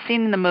up. I've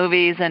seen the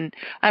movies, and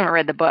I haven't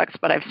read the books,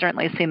 but I've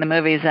certainly seen the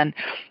movies, and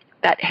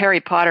that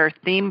Harry Potter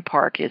theme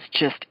park is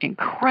just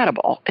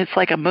incredible. It's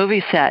like a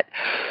movie set.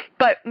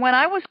 But when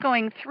I was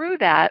going through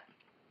that,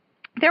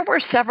 there were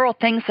several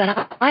things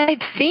that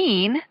I'd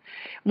seen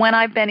when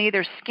I've been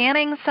either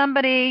scanning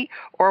somebody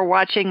or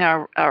watching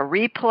a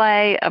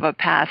replay of a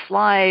past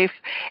life,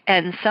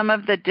 and some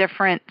of the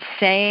different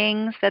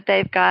sayings that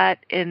they've got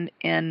in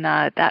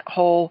that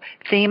whole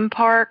theme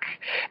park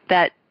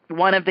that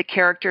one of the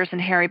characters in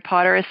Harry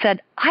Potter has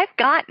said, I've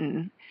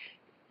gotten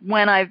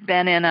when I've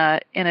been in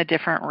a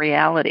different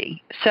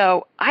reality.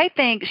 So I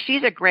think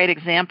she's a great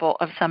example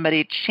of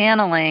somebody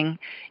channeling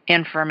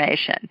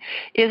information.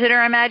 Is it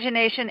her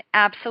imagination?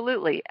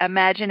 Absolutely.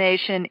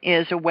 Imagination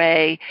is a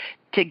way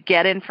to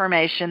get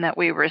information that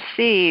we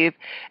receive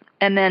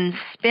and then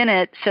spin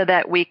it so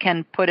that we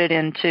can put it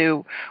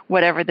into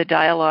whatever the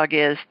dialogue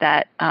is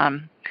that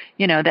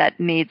that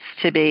needs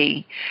to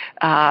be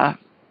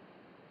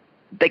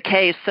the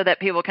case so that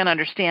people can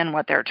understand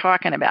what they're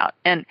talking about.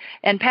 And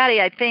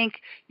Patty, I think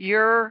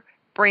you're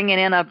bringing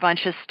in a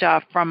bunch of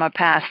stuff from a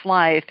past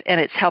life, and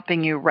it's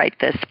helping you write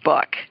this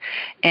book.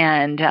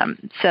 And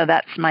so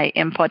that's my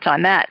input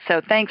on that.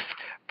 So thanks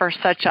for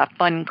such a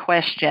fun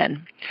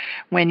question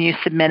when you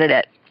submitted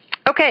it.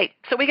 Okay,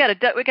 so we got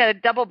a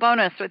double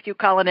bonus with you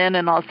calling in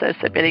and also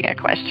submitting a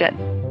question.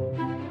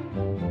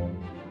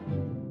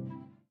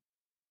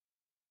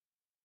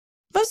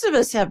 Most of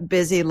us have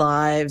busy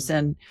lives,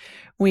 and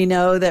we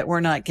know that we're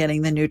not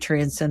getting the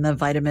nutrients and the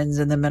vitamins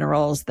and the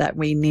minerals that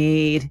we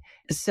need.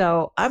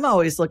 So I'm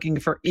always looking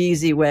for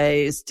easy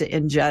ways to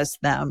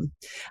ingest them.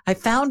 I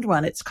found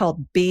one. It's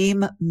called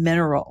Beam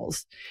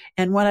Minerals.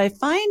 And what I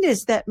find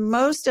is that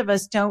most of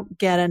us don't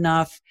get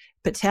enough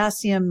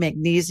potassium,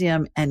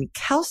 magnesium, and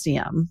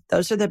calcium.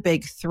 Those are the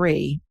big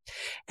three.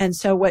 And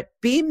so what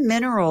Beam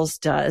Minerals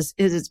does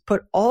is it's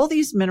put all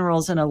these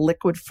minerals in a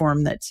liquid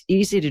form that's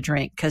easy to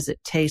drink because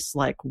it tastes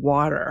like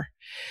water.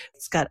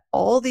 It's got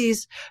all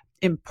these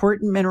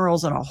important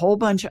minerals and a whole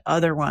bunch of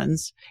other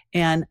ones.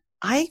 And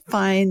I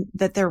find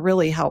that they're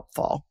really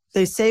helpful.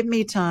 They save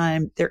me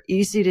time. They're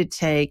easy to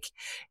take.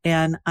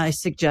 And I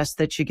suggest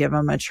that you give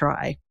them a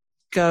try.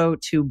 Go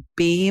to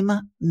Beam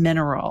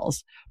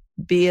Minerals,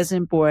 B as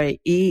in boy,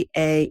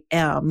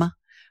 EAM,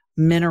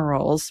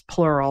 minerals,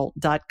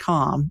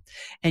 plural.com,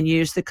 and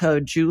use the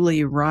code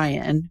Julie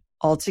Ryan,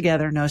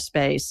 altogether, no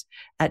space,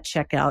 at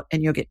checkout,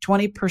 and you'll get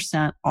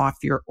 20% off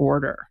your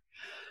order.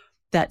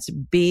 That's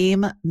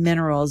Beam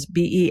Minerals,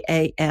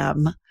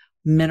 BEAM,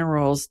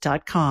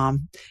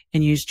 minerals.com,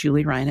 and use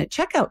Julie Ryan at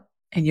checkout,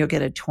 and you'll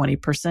get a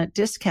 20%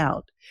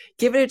 discount.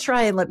 Give it a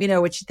try and let me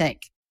know what you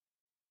think.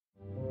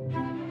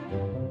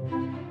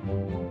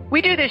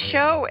 We do this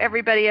show,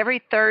 everybody,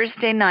 every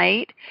Thursday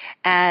night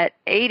at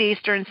 8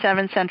 Eastern,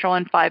 7 Central,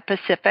 and 5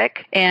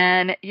 Pacific.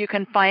 And you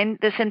can find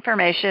this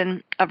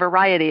information a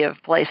variety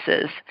of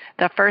places.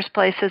 The first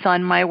place is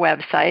on my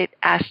website,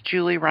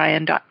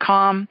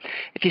 AskJulieRyan.com.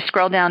 If you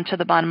scroll down to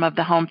the bottom of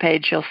the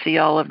homepage, you'll see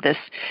all of this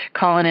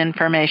call-in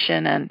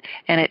information, and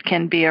it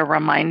can be a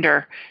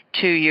reminder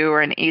to you or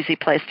an easy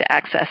place to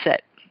access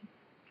it.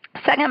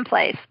 Second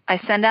place,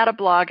 I send out a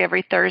blog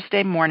every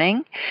Thursday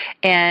morning,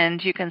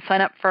 and you can sign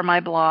up for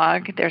my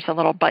blog. There's a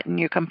little button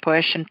you can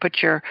push and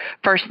put your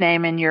first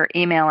name and your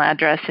email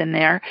address in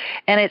there.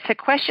 And it's a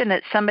question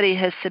that somebody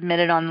has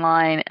submitted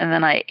online, and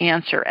then I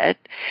answer it.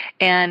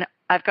 And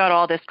I've got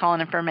all this call-in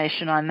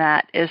information on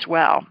that as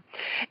well.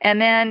 And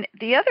then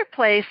the other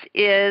place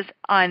is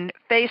on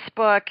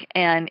Facebook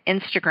and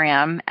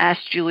Instagram,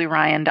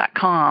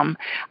 AskJulieRyan.com.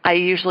 I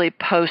usually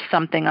post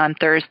something on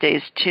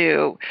Thursdays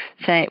too,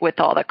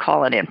 with all the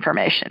call-in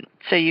information.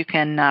 So you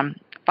can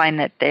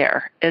find it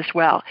there as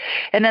well.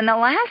 And then the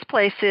last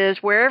place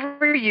is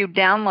wherever you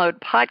download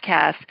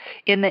podcasts,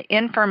 in the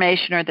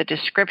information or the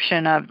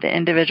description of the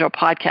individual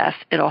podcast,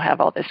 it'll have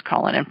all this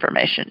call-in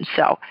information.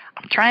 So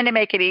I'm trying to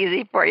make it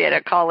easy for you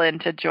to call in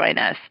to join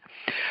us.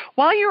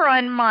 While you're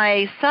on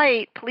my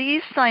site,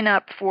 please sign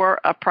up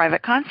for a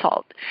private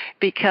consult,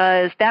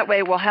 because that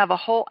way we'll have a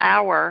whole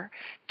hour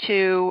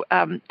to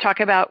talk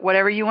about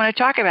whatever you want to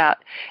talk about.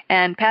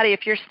 And Patty,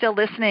 if you're still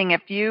listening,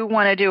 if you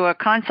want to do a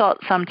consult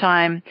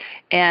sometime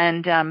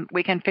and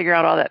we can figure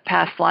out all that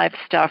past life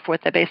stuff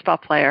with the baseball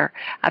player,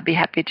 I'd be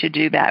happy to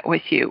do that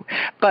with you.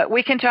 But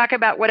we can talk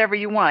about whatever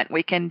you want.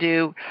 We can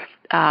do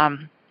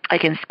I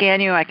can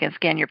scan you, I can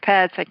scan your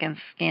pets, I can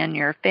scan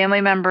your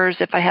family members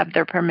if I have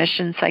their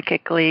permission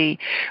psychically.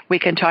 We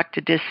can talk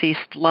to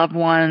deceased loved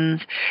ones.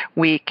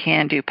 We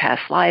can do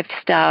past life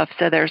stuff.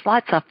 So there's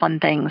lots of fun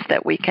things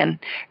that we can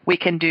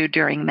do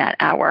during that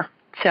hour.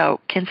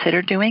 So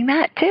consider doing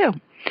that too.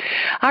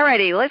 All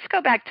righty, let's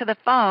go back to the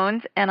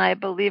phones, and I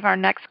believe our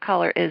next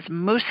caller is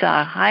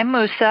Musa. Hi,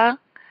 Musa.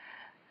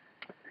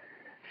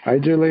 Hi,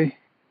 Julie.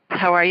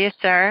 How are you,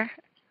 sir?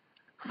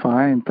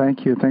 Fine,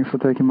 thank you. Thanks for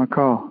taking my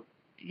call.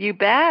 You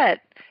bet.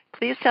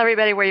 Please tell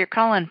everybody where you're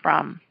calling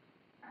from.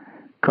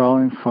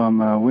 Calling from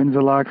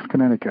Windsor Locks,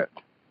 Connecticut.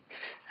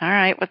 All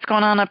right. What's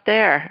going on up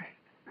there?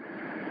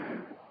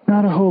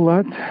 Not a whole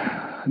lot.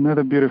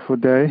 Another beautiful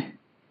day.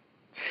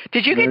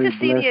 Did you get to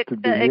see the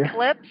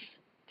eclipse?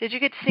 Did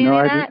you get to see any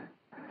of that?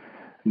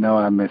 No,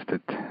 I missed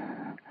it.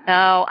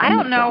 No, I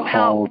don't know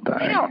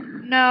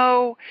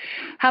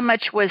how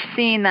much was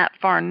seen that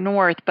far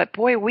north, but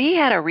boy, we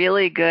had a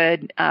really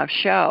good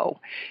show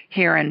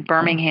here in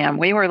Birmingham.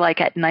 We were like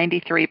at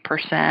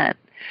 93%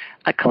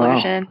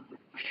 occlusion. Wow.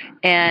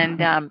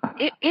 And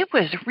it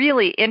was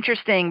really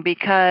interesting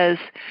because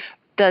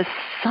the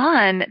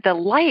sun, the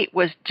light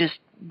was just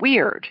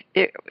weird.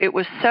 It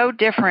was so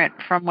different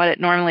from what it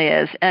normally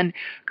is, and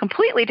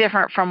completely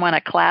different from when a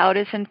cloud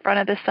is in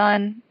front of the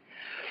sun.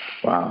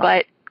 Wow.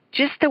 But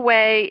just the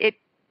way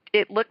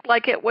it looked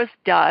like it was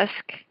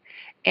dusk,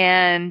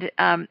 and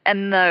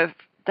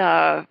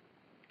the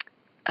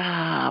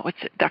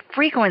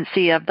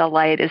frequency of the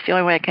light is the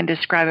only way I can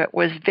describe it,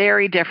 was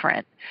very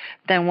different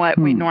than what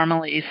we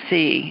normally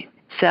see.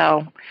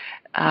 So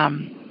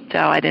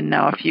I didn't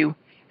know if you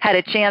had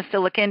a chance to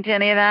look into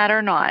any of that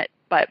or not,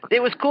 but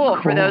it was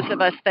cool for those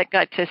of us that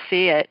got to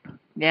see it.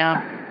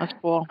 Yeah, that's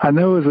cool. I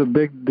know it was a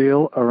big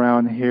deal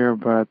around here,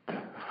 but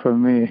for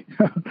me,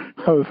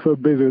 I was so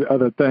busy with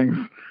other things.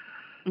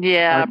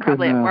 Yeah,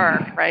 probably at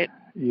work, right?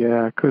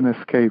 Yeah, I couldn't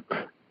escape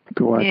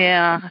to watch.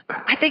 Yeah,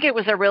 I think it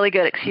was a really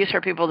good excuse for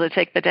people to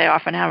take the day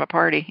off and have a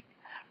party.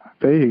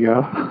 There you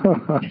go.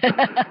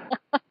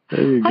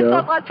 There you go. I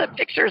saw lots of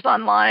pictures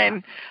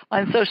online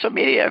on social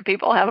media of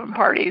people having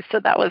parties, so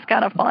that was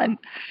kind of fun.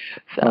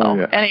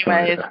 So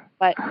anyways,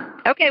 but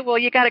okay, well,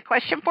 you got a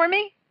question for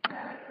me?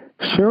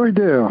 Sure we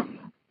do.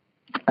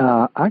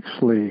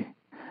 Actually,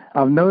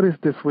 I've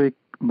noticed this week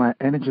my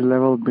energy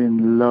level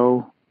been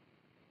low.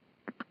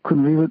 I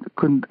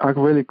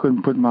really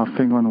couldn't put my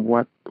finger on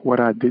what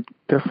I did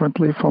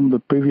differently from the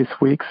previous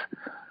weeks.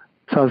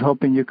 So I was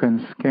hoping you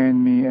can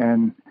scan me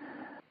and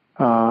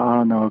I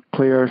don't know,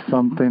 clear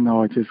something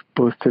or just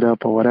boost it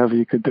up or whatever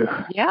you could do.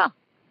 Yeah,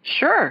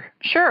 sure.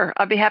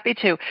 I'd be happy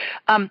to.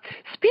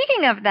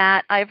 Speaking of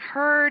that, I've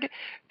heard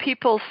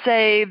people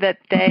say that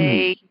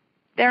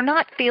they're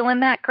not feeling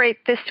that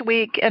great this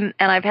week, and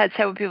I've had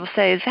several people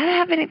say, does that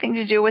have anything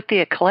to do with the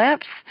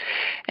eclipse?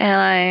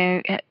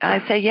 And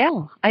I say,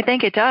 yeah, I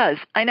think it does.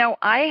 I know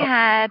I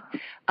had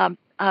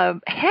a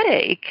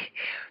headache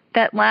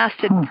that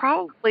lasted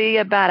probably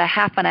about a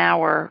half an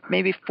hour,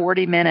 maybe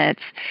 40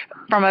 minutes,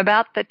 from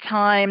about the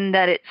time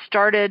that it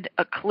started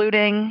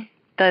occluding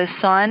the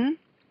sun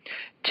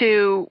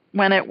to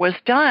when it was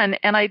done.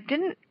 And I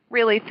didn't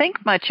really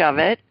think much of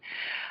it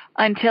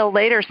until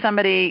later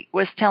somebody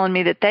was telling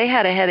me that they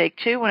had a headache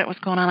too when it was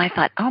going on. I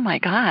thought, oh my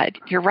God,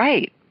 you're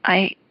right.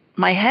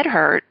 My head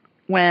hurt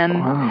when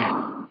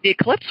the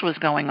eclipse was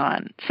going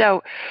on.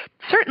 So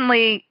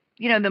certainly,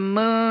 the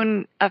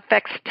moon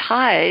affects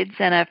tides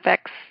and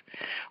affects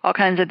all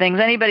kinds of things.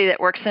 Anybody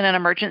that works in an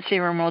emergency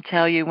room will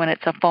tell you when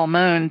it's a full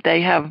moon,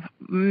 they have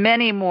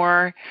many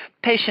more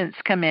patients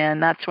come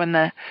in. That's when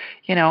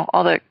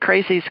all the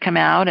crazies come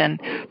out,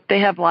 and they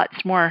have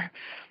lots more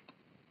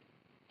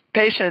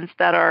patients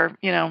that are,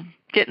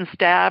 getting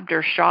stabbed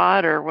or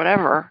shot or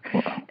whatever.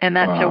 And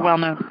that's a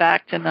well-known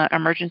fact in the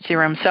emergency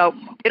room. So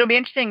it'll be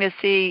interesting to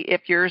see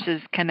if yours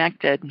is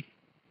connected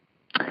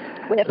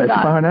with Let's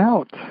find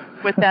out.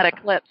 With that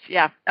eclipse.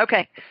 Yeah.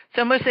 Okay.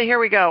 So Musa, here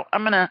we go.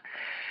 I'm going to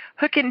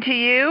hook into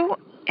you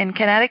in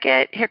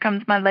Connecticut. Here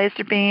comes my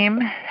laser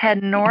beam.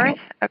 Head north.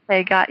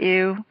 Okay, got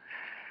you.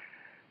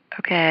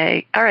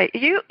 Okay. All right.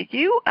 You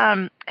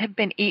have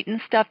been eating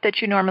stuff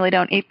that you normally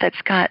don't eat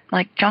that's got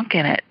like junk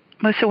in it.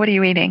 Musa, what are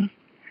you eating?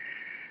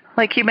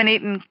 Like you've been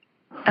eating,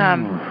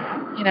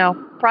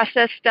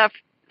 processed stuff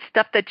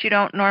that you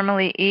don't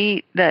normally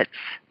eat. That's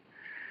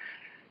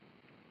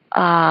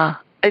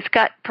it's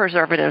got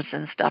preservatives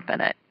and stuff in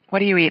it.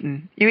 What are you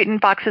eating? You eating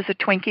boxes of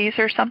Twinkies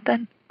or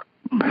something?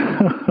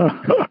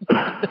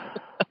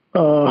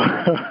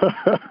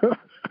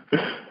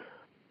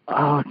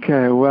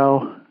 Okay,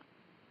 well.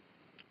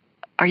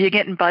 Are you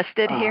getting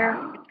busted here?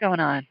 What's going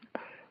on?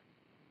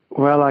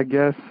 Well, I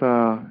guess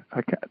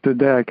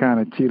today I kind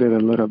of cheated a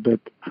little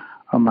bit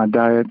on my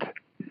diet.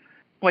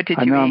 What did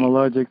you eat? I know I'm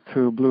allergic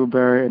to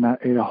blueberry, and I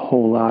ate a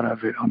whole lot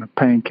of it on a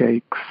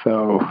pancake,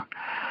 so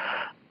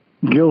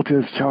guilt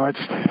is charged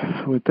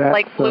with that.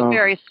 Like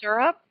blueberry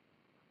syrup?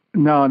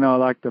 No,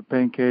 like the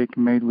pancake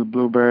made with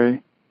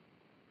blueberry.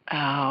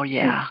 Oh,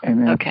 yeah.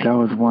 And okay. That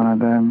was one of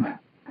them.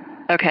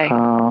 Okay.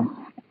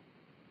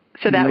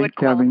 So that would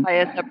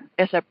qualify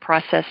as a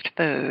processed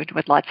food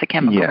with lots of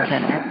chemicals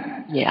in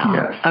it. Yeah.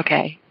 Yes.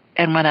 Okay.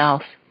 And what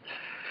else?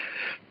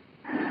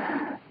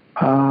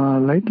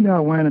 Lately I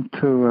went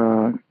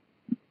into,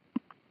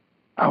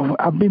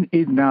 I've been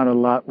eating out a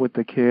lot with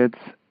the kids,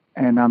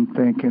 and I'm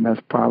thinking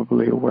that's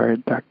probably where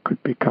that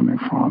could be coming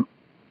from.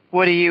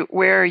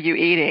 Where are you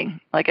eating?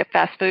 Like at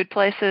fast food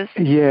places?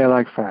 Yeah,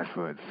 like fast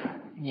foods.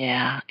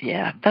 Yeah.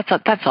 That's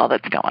all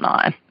that's going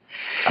on.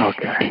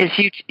 Okay. Is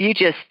you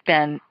just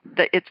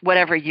it's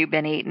whatever you've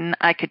been eating.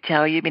 I could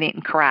tell you've been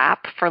eating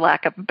crap, for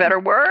lack of a better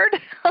word.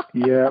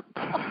 Yep.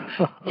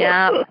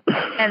 Yeah.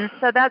 And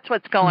so that's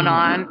what's going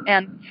on.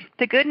 And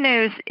the good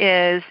news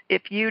is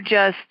if you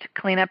just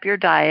clean up your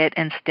diet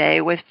and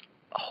stay with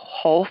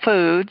whole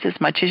foods as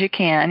much as you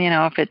can,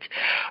 if it's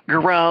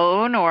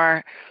grown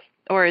or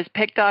is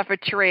picked off a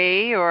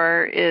tree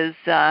or is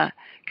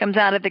comes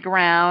out of the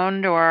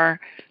ground or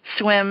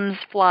swims,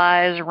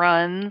 flies,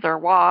 runs, or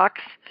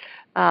walks,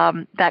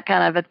 that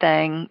kind of a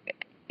thing.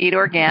 Eat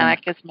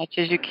organic as much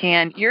as you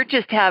can. You're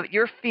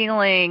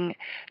feeling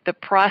the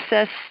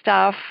processed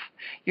stuff.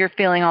 You're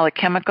feeling all the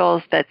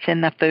chemicals that's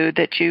in the food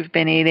that you've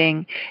been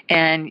eating,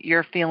 and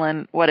you're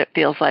feeling what it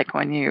feels like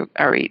when you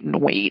are eating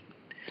wheat,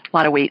 a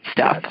lot of wheat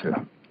stuff.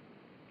 Gotcha.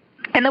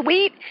 And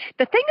the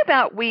thing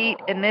about wheat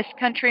in this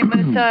country,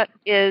 Musa,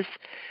 is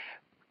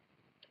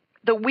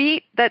the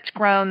wheat that's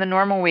grown, the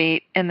normal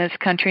wheat in this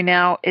country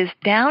now, is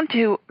down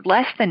to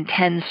less than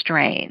 10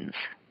 strains.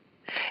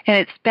 And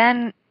it's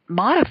been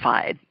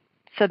modified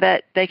so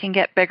that they can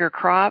get bigger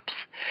crops.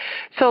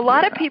 So a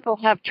lot of people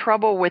have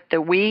trouble with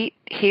the wheat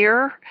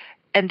here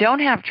and don't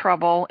have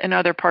trouble in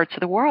other parts of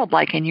the world,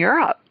 like in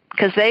Europe,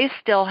 because they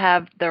still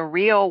have the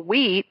real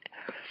wheat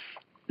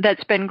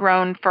that's been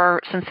grown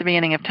since the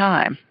beginning of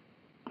time.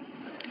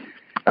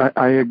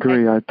 I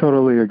agree. I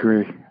totally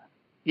agree.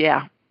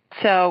 Yeah.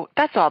 So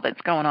that's all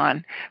that's going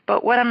on.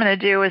 But what I'm going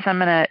to do is I'm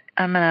going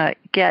to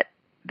get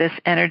this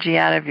energy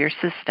out of your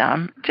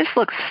system. Just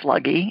looks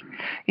sluggy.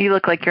 You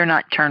look like you're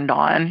not turned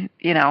on.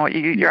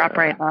 You're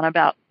operating on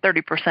about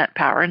 30%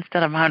 power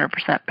instead of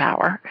 100%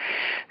 power.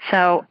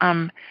 So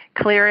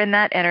clearing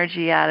that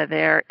energy out of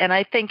there. And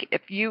I think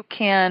if you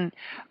can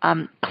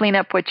clean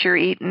up what you're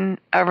eating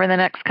over the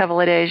next couple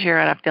of days,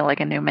 you're going to feel like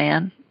a new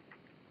man.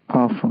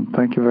 Awesome.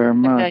 Thank you very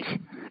much. Okay.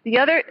 The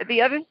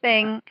other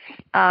thing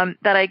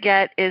that I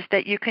get is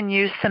that you can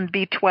use some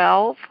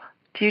B12.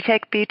 Do you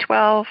take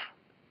B12?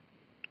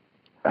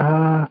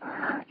 I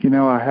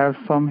have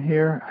some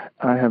here.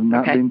 I have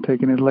not been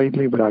taking it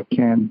lately, but I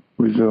can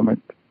resume it.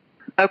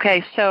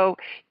 Okay, so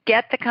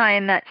get the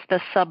kind that's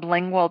the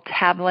sublingual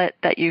tablet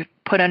that you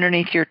put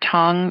underneath your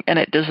tongue and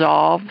it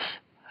dissolves.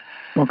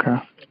 Okay.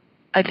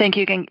 I think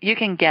you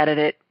can get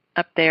it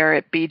up there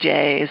at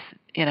BJ's.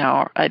 They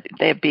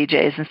have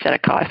BJ's instead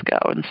of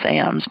Costco and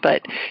Sam's,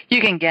 but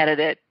you can get it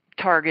at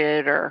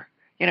Target or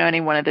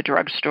any one of the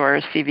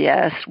drugstores,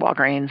 CVS,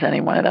 Walgreens,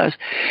 any one of those.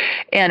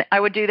 And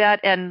I would do that.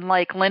 And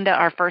like Linda,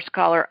 our first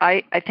caller,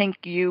 I think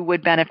you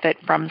would benefit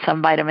from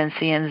some vitamin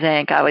C and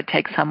zinc. I would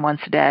take some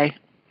once a day.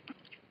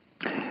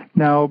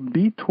 Now,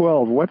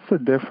 B12, what's the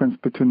difference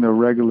between the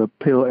regular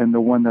pill and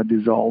the one that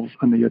dissolves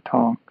under your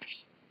tongue?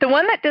 The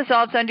one that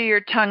dissolves under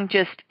your tongue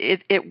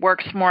it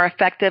works more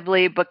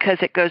effectively because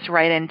it goes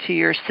right into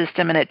your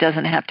system and it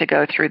doesn't have to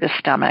go through the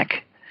stomach.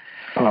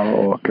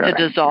 Oh, okay.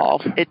 To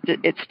dissolve.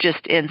 It's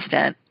just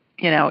instant,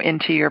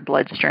 into your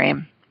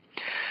bloodstream.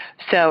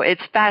 So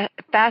it's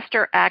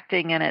faster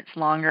acting and it's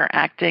longer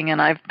acting,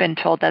 and I've been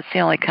told that's the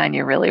only kind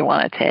you really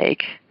want to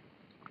take.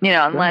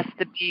 Unless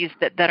the Bs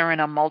that are in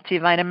a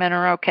multivitamin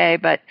are okay,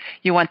 but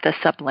you want the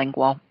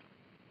sublingual.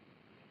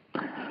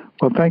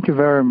 Well, thank you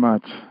very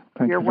much.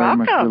 You're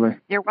welcome. Very much, Julie.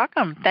 You're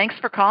welcome. Thanks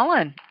for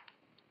calling.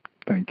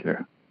 Thank you.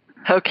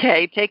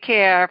 Okay, take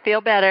care.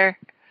 Feel better.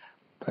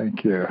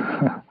 Thank you.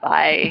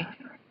 Bye.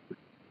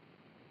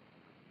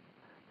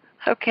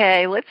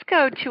 Okay, let's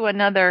go to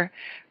another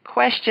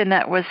question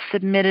that was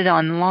submitted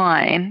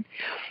online.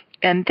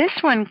 And this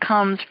one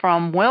comes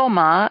from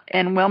Wilma,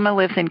 and Wilma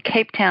lives in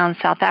Cape Town,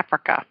 South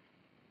Africa.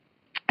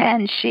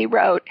 And she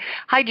wrote,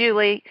 "Hi,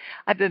 Julie.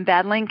 I've been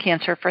battling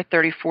cancer for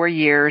 34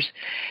 years.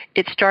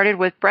 It started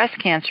with breast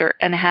cancer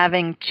and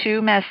having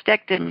 2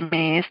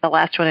 mastectomies, the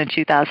last one in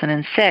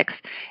 2006.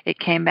 It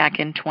came back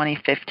in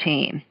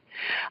 2015.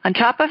 On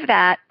top of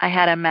that, I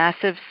had a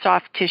massive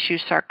soft tissue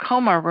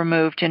sarcoma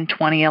removed in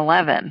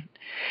 2011.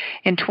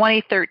 In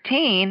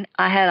 2013,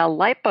 I had a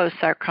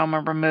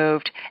liposarcoma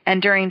removed,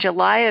 and during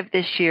July of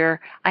this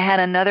year, I had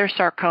another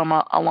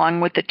sarcoma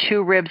along with the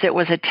 2 ribs it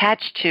was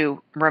attached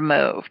to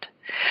removed.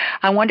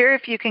 I wonder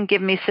if you can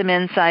give me some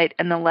insight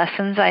and the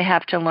lessons I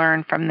have to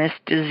learn from this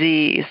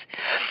disease.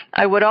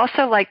 I would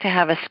also like to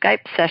have a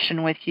Skype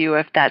session with you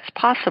if that's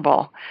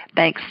possible.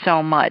 Thanks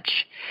so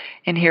much."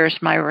 And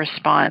here's my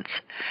response.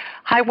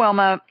 "Hi,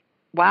 Wilma.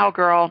 Wow,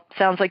 girl.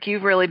 Sounds like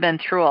you've really been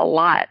through a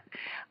lot.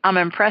 I'm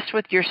impressed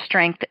with your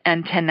strength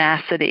and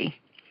tenacity.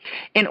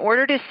 In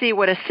order to see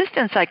what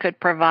assistance I could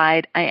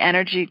provide, I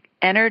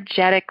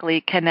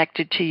energetically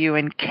connected to you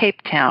in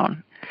Cape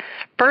Town.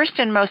 First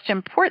and most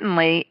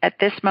importantly, at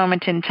this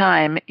moment in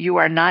time, you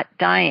are not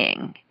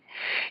dying.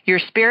 Your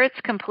spirit's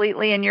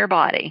completely in your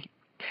body.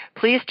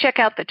 Please check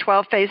out the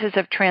 12 phases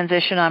of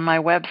transition on my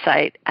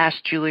website,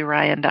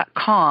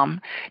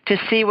 AskJulieRyan.com, to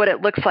see what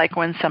it looks like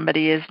when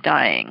somebody is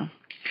dying.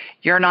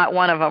 You're not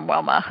one of them,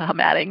 Wilma. I'm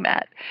adding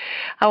that.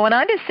 I went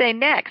on to say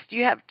next,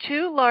 you have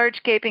 2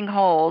 large gaping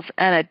holes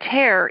and a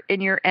tear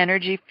in your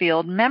energy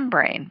field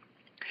membrane.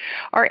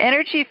 Our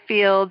energy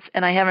fields,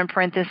 and I have in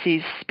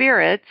parentheses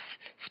spirits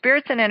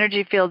and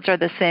energy fields are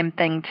the same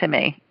thing to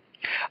me,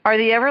 are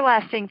the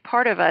everlasting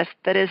part of us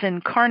that is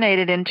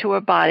incarnated into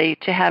a body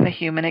to have a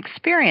human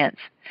experience.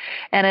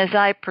 And as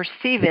I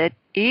perceive it,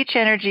 each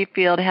energy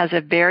field has a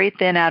very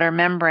thin outer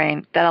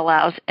membrane that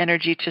allows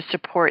energy to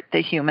support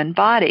the human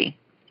body.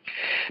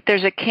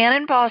 There's a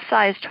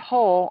cannonball-sized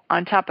hole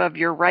on top of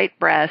your right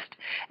breast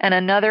and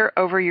another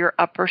over your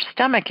upper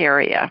stomach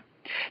area.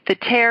 The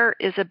tear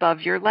is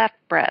above your left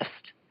breast.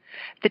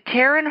 The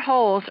tear and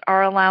holes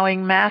are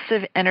allowing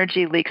massive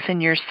energy leaks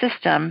in your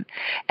system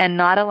and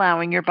not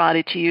allowing your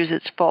body to use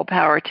its full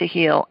power to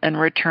heal and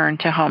return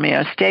to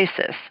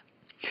homeostasis.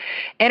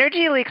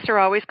 Energy leaks are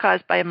always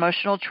caused by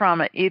emotional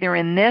trauma, either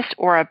in this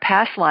or a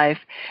past life,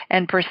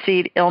 and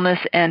precede illness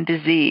and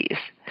disease.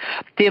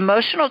 The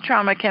emotional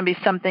trauma can be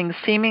something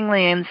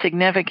seemingly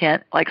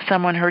insignificant, like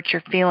someone hurt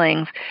your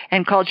feelings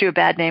and called you a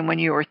bad name when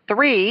you were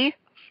 3,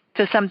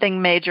 to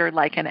something major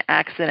like an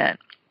accident.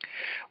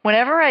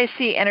 Whenever I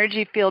see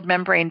energy field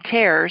membrane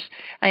tears,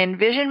 I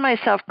envision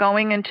myself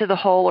going into the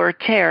hole or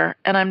tear,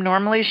 and I'm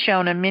normally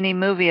shown a mini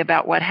movie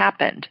about what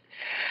happened.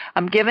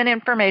 I'm given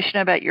information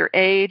about your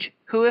age,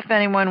 who, if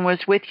anyone,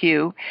 was with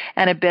you,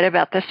 and a bit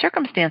about the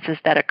circumstances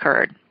that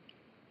occurred.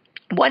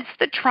 Once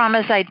the trauma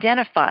is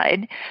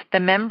identified, the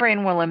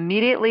membrane will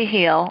immediately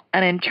heal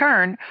and, in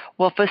turn,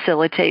 will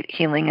facilitate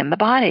healing in the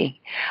body.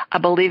 I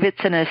believe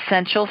it's an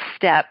essential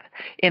step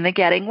in the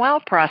getting well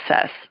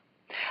process.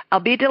 I'll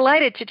be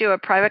delighted to do a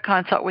private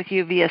consult with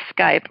you via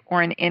Skype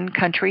or an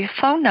in-country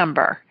phone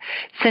number.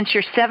 Since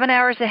you're 7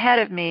 hours ahead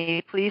of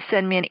me, please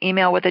send me an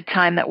email with a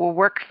time that will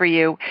work for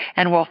you,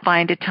 and we'll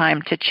find a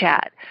time to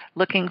chat.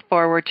 Looking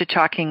forward to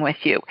talking with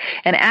you.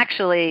 And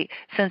actually,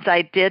 since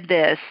I did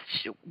this,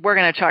 we're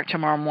going to talk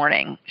tomorrow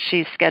morning.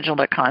 She's scheduled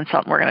a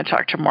consult, and we're going to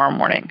talk tomorrow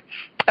morning.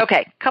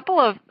 Okay, couple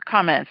of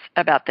comments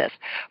about this.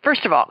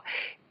 First of all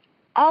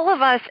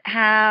of us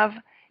have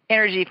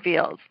energy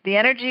fields. The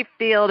energy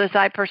field, as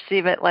I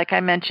perceive it, like I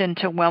mentioned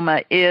to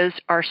Wilma, is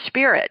our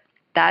spirit.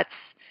 That's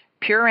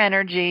pure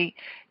energy.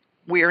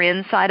 We're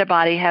inside a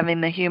body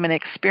having the human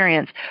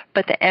experience,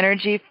 but the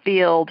energy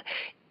field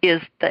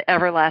is the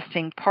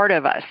everlasting part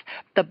of us.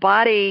 The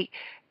body,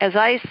 as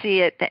I see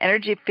it, the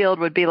energy field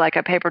would be like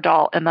a paper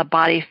doll, and the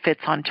body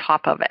fits on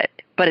top of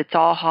it, but it's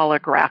all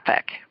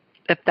holographic,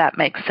 if that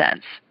makes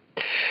sense.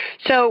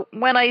 So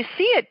when I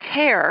see a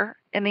tear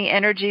in the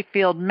energy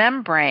field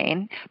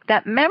membrane,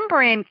 that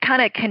membrane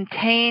kind of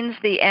contains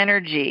the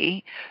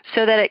energy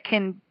so that it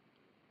can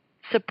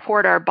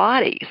support our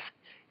bodies,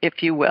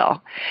 if you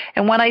will.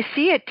 And when I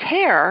see a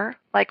tear,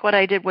 like what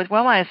I did with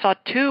Wilma, I saw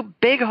 2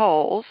 big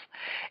holes,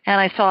 and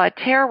I saw a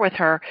tear with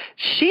her.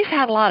 She's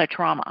had a lot of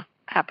trauma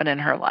happen in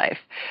her life.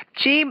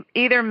 She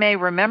either may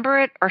remember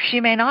it or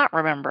she may not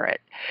remember it.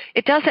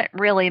 It doesn't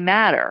really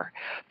matter.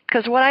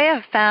 Because what I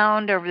have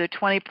found over the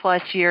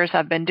 20-plus years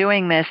I've been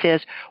doing this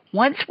is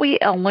once we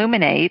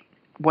illuminate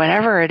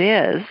whatever it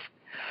is,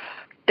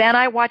 then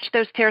I watch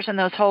those tears and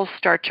those holes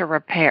start to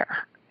repair.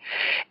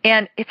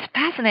 And it's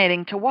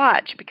fascinating to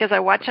watch because I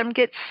watch them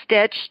get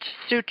stitched,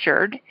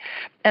 sutured,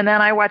 and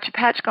then I watch a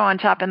patch go on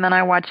top, and then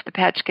I watch the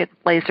patch get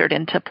lasered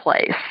into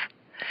place.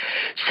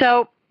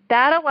 So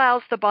that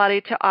allows the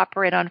body to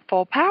operate on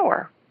full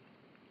power.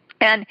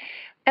 And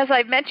as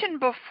I've mentioned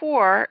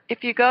before,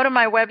 if you go to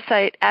my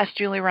website,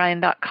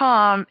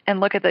 AskJulieRyan.com, and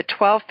look at the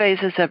 12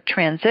 phases of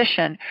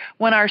transition,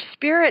 when our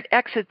spirit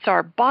exits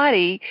our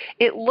body,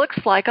 it looks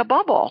like a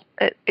bubble.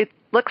 It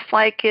looks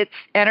like it's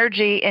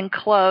energy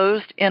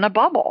enclosed in a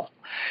bubble.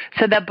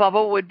 So that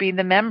bubble would be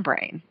the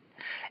membrane.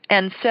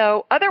 And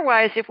so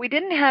otherwise, if we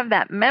didn't have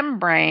that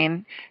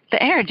membrane,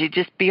 the energy would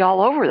just be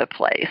all over the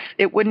place.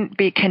 It wouldn't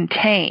be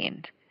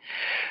contained.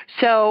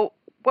 So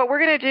what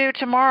we're going to do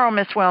tomorrow,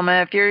 Miss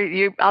Wilma,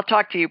 if I'll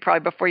talk to you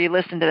probably before you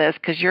listen to this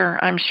because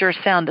you're, I'm sure,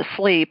 sound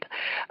asleep.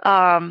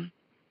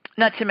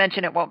 Not to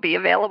mention it won't be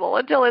available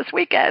until this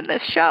weekend,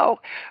 this show.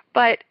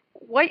 But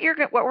what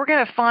we're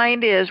going to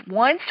find is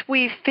once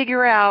we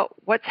figure out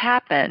what's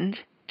happened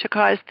to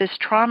cause this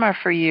trauma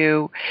for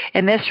you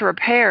and this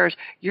repairs,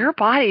 your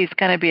body's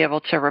going to be able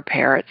to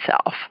repair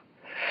itself.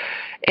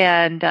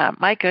 And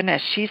my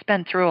goodness, she's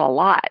been through a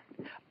lot.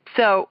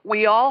 So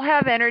we all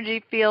have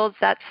energy fields.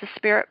 That's the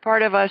spirit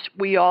part of us.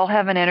 We all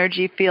have an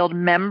energy field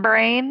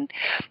membrane.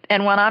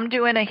 And when I'm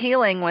doing a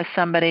healing with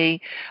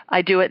somebody,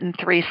 I do it in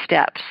 3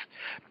 steps.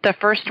 The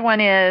first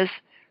one is,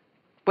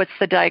 what's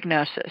the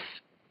diagnosis?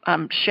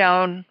 I'm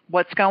shown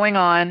what's going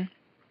on.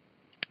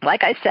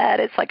 Like I said,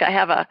 it's like I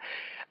have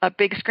a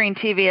big screen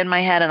TV in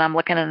my head and I'm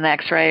looking at an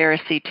X-ray or a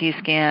CT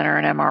scan or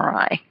an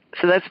MRI.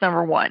 So that's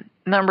number 1.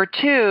 Number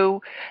 2,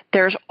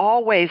 there's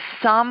always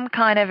some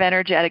kind of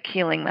energetic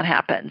healing that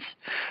happens.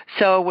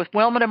 So with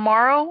Wilma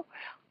tomorrow,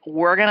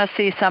 we're going to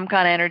see some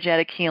kind of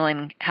energetic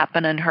healing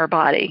happen in her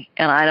body.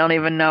 And I don't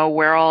even know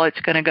where all it's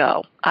going to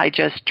go. I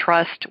just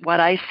trust what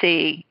I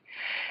see.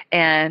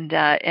 And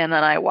then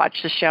I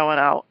watch the show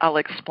and I'll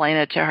explain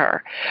it to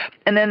her.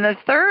 And then the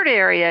third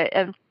area,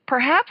 and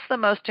perhaps the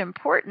most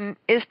important,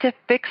 is to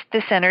fix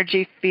this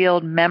energy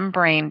field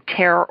membrane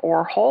tear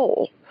or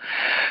hole.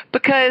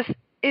 Because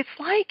it's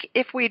like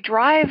if we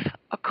drive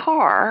a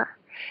car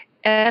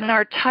and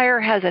our tire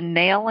has a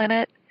nail in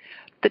it,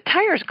 the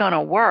tire's going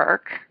to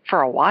work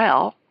for a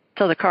while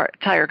till the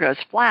tire goes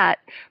flat,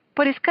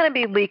 but it's going to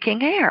be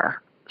leaking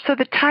air. So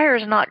the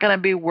tire's not going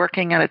to be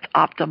working at its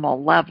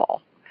optimal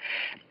level.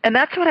 And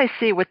that's what I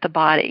see with the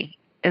body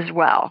as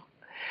well.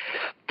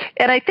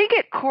 And I think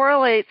it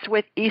correlates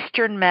with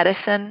Eastern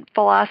medicine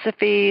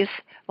philosophies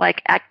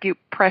like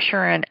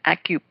acupressure and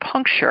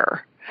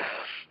acupuncture.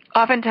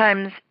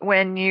 Oftentimes,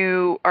 when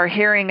you are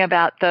hearing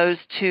about those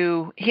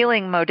 2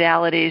 healing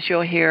modalities,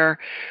 you'll hear,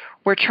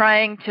 we're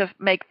trying to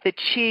make the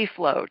qi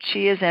flow.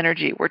 Qi is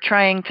energy. We're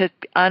trying to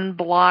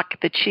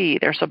unblock the qi.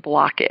 There's a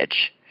blockage.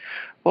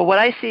 Well, what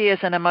I see is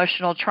an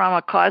emotional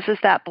trauma causes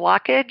that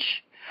blockage.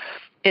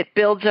 It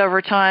builds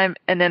over time,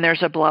 and then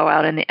there's a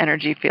blowout in the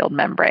energy field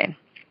membrane.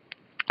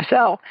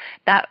 So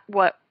that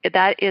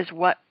is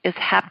what is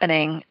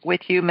happening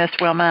with you, Miss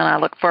Wilma, and I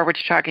look forward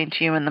to talking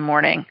to you in the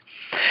morning.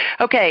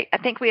 Okay, I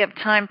think we have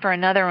time for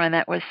another one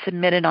that was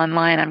submitted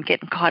online. I'm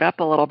getting caught up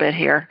a little bit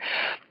here.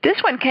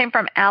 This one came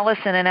from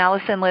Allison, and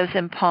Allison lives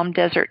in Palm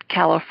Desert,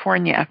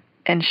 California.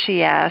 And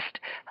she asked,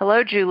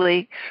 "Hello,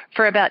 Julie.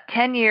 For about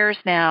 10 years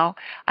now,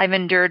 I've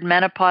endured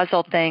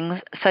menopausal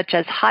things such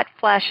as hot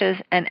flashes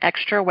and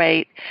extra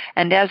weight,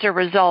 and as a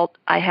result,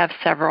 I have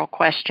several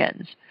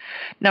questions.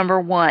 Number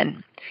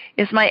 1,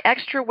 is my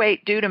extra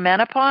weight due to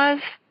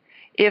menopause?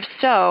 If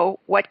so,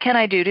 what can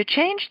I do to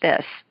change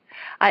this?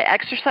 I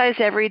exercise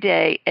every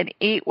day and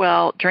eat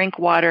well, drink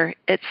water,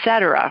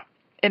 etc.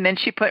 And then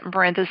she put in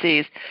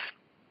parentheses,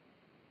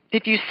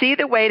 if you see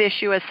the weight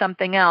issue as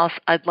something else,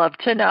 I'd love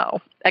to know,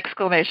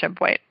 exclamation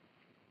point.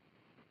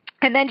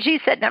 And then she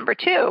said, number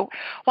 2,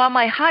 while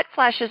my hot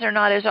flashes are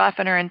not as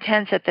often or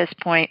intense at this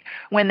point,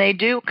 when they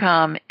do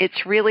come,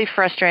 it's really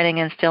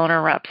frustrating and still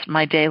interrupts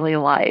my daily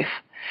life.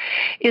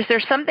 Is there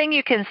something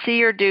you can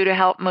see or do to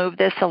help move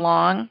this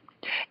along?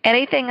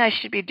 Anything I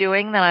should be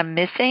doing that I'm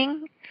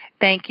missing?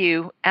 Thank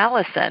you,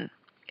 Allison.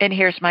 And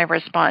here's my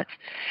response.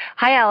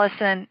 Hi,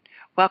 Allison.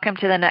 Welcome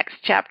to the next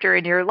chapter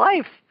in your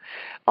life.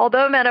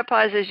 Although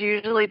menopause is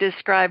usually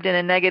described in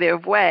a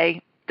negative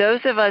way,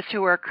 those of us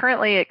who are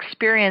currently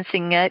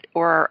experiencing it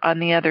or are on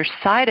the other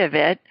side of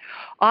it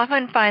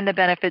often find the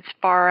benefits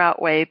far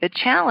outweigh the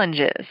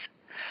challenges.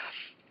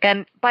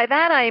 And by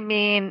that I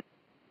mean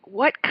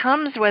what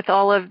comes with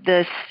all of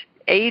this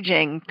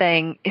aging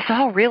thing is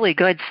all really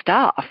good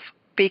stuff,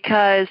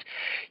 because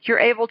you're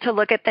able to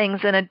look at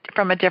things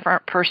from a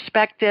different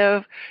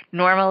perspective.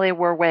 Normally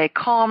we're way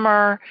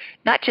calmer,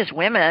 not just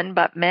women,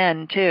 but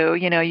men too.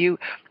 You know, you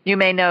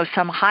may know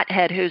some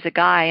hothead who's a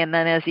guy, and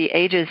then as he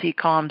ages, he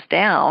calms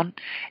down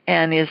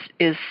and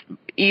is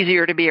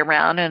easier to be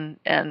around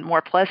and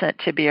more pleasant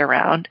to be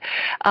around.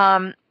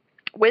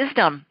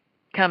 Wisdom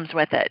comes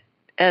with it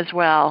as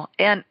well.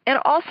 And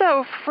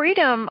also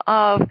freedom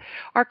of,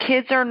 our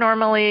kids are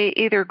normally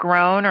either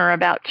grown or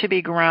about to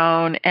be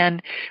grown,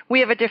 and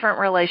we have a different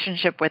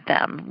relationship with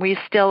them. We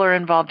still are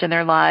involved in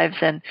their lives,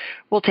 and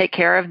we'll take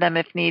care of them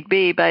if need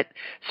be, but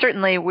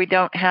certainly we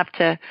don't have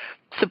to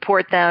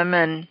support them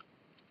and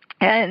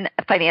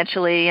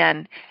financially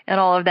and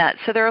all of that.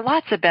 So there are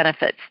lots of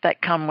benefits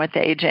that come with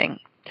aging.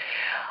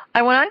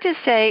 I went on to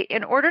say,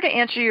 in order to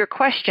answer your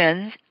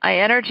questions, I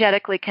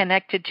energetically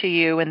connected to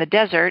you in the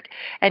desert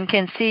and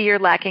can see you're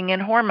lacking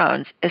in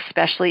hormones,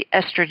 especially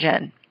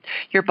estrogen.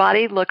 Your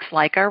body looks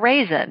like a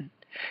raisin.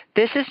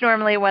 This is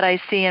normally what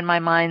I see in my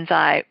mind's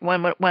eye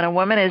when a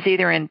woman is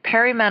either in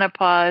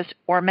perimenopause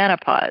or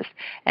menopause.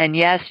 And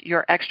yes,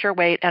 your extra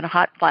weight and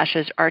hot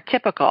flashes are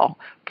typical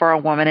for a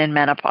woman in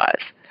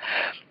menopause.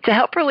 To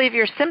help relieve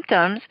your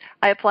symptoms,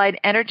 I applied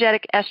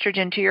energetic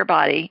estrogen to your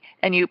body,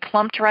 and you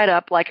plumped right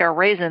up like a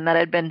raisin that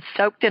had been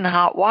soaked in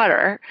hot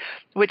water,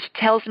 which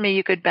tells me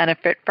you could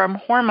benefit from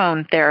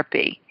hormone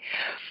therapy.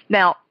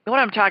 Now, what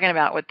I'm talking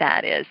about with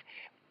that is,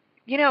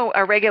 you know,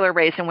 a regular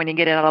raisin, when you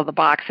get it out of the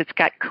box, it's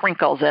got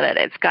crinkles in it.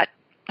 It's got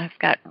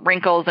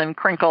wrinkles and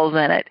crinkles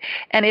in it.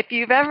 And if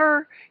you've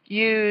ever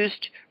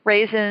used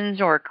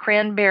raisins or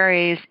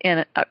cranberries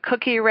in a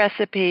cookie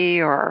recipe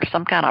or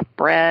some kind of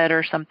bread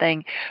or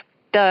something,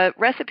 the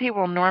recipe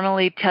will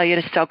normally tell you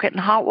to soak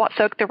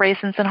the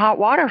raisins in hot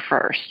water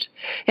first.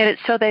 And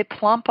it's so they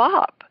plump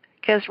up,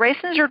 because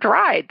raisins are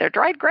dried. They're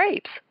dried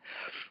grapes.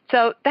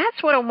 So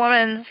that's what a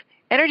woman's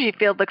energy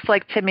field looks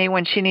like to me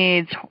when she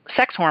needs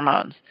sex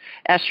hormones: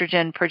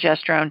 estrogen,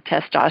 progesterone,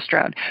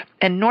 testosterone.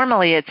 And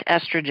normally it's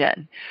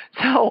estrogen.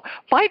 So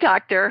my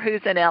doctor,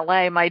 who's in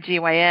LA, my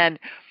GYN,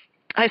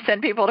 I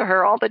send people to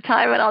her all the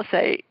time, and I'll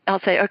say,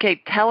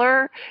 okay, tell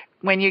her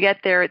when you get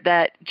there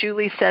that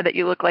Julie said that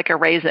you look like a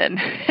raisin.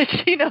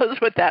 She knows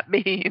what that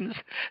means.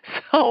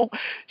 So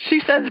she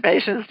sends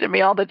patients to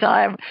me all the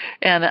time,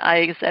 and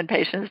I send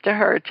patients to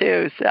her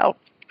too. So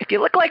if you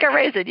look like a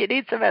raisin, you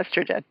need some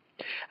estrogen.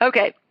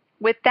 Okay,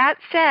 with that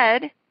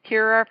said,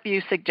 here are a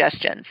few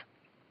suggestions.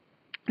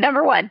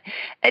 Number 1,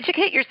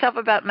 educate yourself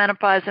about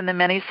menopause and the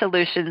many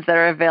solutions that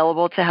are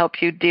available to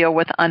help you deal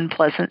with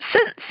unpleasant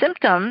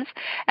symptoms,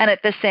 and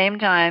at the same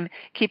time,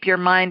 keep your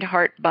mind,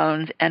 heart,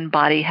 bones, and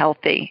body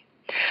healthy.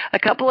 A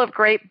couple of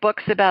great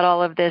books about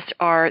all of this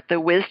are The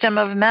Wisdom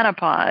of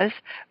Menopause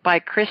by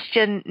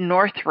Christian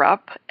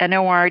Northrup,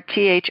 Northrup,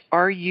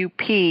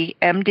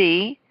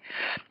 MD,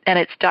 and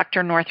it's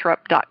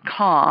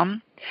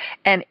drnorthrup.com,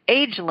 and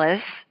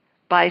Ageless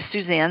by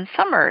Suzanne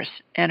Summers,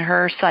 and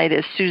her site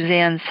is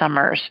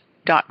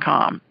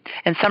suzannesummers.com.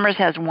 And Summers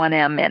has one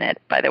M in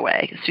it, by the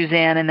way,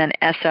 Suzanne, and then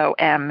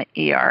SOMERS.com.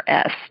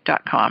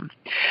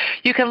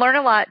 You can learn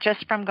a lot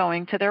just from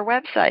going to their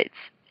websites.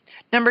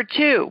 Number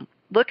 2,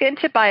 look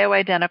into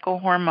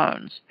bioidentical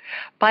hormones.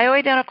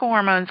 Bioidentical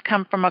hormones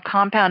come from a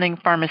compounding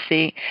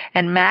pharmacy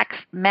and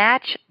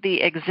match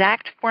the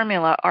exact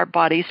formula our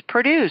bodies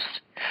produce.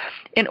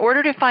 In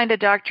order to find a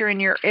doctor in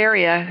your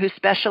area who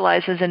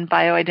specializes in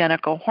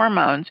bioidentical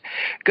hormones,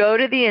 go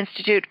to the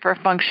Institute for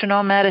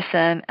Functional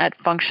Medicine at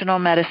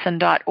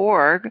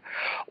functionalmedicine.org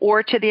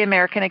or to the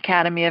American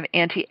Academy of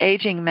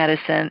Anti-Aging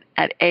Medicine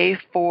at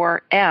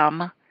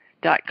A4M.com.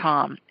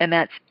 And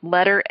that's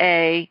letter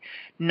A,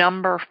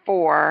 number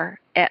 4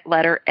 at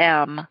letter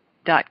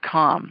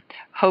M.com.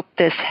 Hope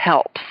this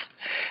helps.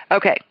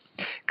 Okay,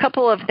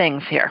 couple of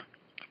things here.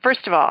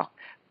 First of all,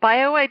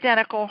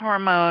 bioidentical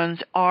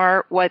hormones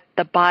are what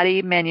the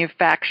body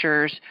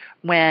manufactures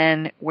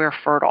when we're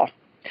fertile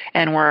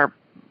and we're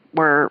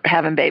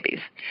having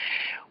babies.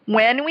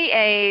 When we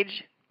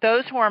age,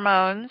 those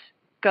hormones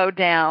go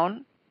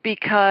down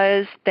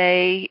because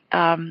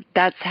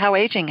that's how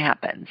aging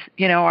happens.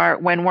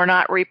 When we're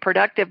not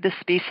reproductive, the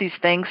species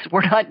thinks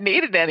we're not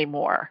needed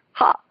anymore.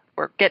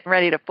 We're getting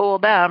ready to fool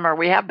them, or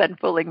we have been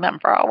fooling them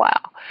for a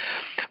while,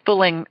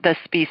 fooling the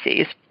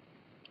species.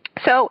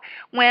 So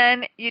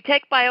when you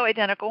take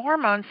bioidentical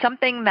hormones,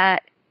 something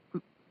that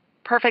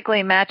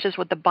perfectly matches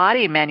what the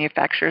body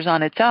manufactures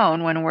on its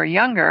own when we're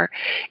younger,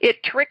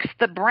 it tricks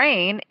the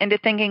brain into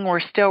thinking we're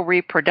still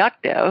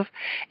reproductive,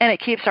 and it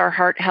keeps our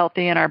heart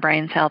healthy and our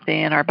brains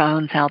healthy and our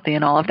bones healthy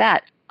and all of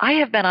that. I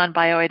have been on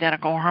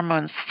bioidentical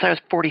hormones since I was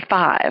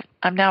 45.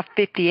 I'm now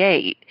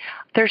 58.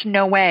 There's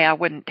no way I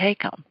wouldn't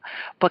take them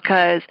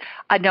because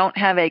I don't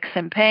have aches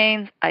and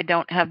pains. I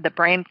don't have the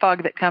brain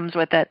fog that comes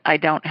with it. I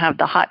don't have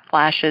the hot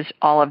flashes,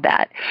 all of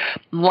that.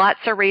 Lots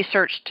of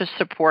research to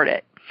support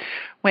it.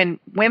 When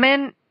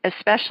women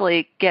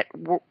especially get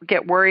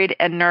worried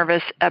and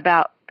nervous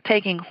about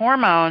taking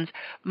hormones,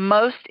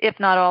 most, if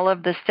not all,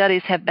 of the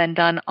studies have been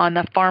done on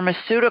the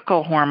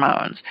pharmaceutical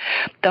hormones.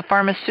 The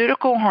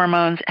pharmaceutical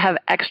hormones have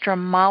extra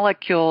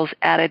molecules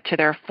added to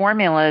their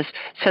formulas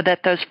so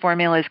that those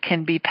formulas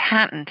can be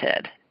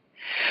patented.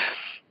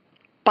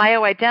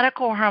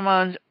 Bioidentical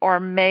hormones are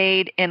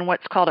made in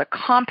what's called a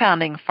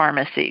compounding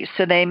pharmacy.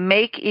 So they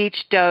make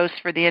each dose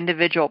for the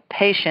individual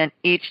patient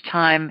each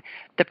time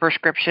the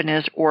prescription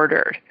is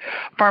ordered.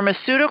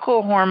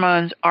 Pharmaceutical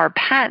hormones are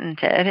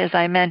patented, as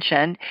I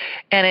mentioned,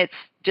 and it's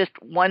just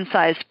one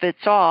size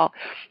fits all.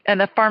 And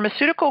the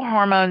pharmaceutical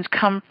hormones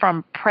come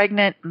from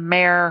pregnant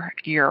mare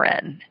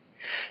urine.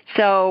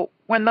 So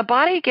when the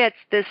body gets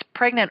this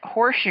pregnant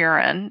horse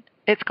urine,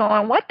 it's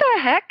going, what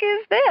the heck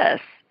is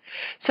this?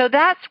 So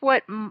that's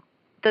what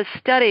the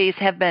studies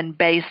have been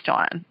based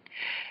on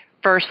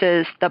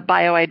versus the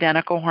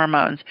bioidentical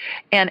hormones.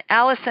 And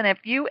Allison, if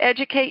you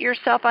educate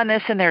yourself on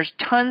this, and there's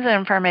tons of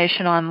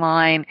information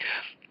online,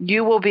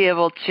 you will be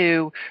able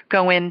to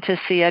go in to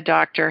see a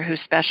doctor who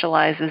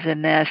specializes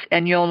in this,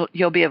 and you'll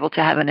be able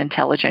to have an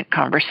intelligent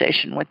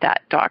conversation with that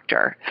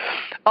doctor.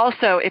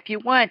 Also, if you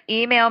want,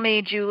 email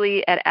me,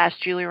 Julie at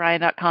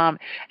AskJulieRyan.com,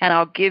 and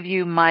I'll give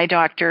you my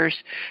doctor's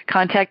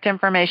contact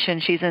information.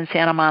 She's in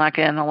Santa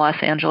Monica in the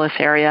Los Angeles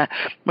area,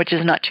 which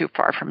is not too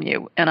far from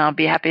you, and I'll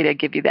be happy to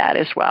give you that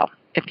as well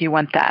if you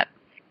want that.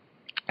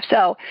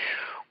 So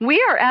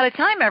we are out of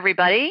time,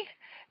 everybody.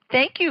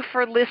 Thank you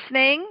for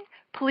listening.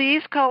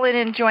 Please call in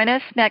and join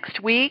us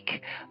next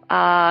week. Go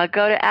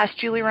to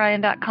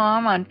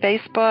AskJulieRyan.com on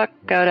Facebook.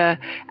 Go to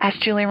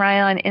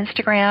AskJulieRyan on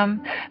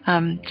Instagram.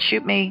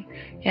 Shoot me,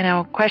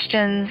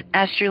 questions.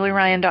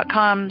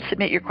 AskJulieRyan.com.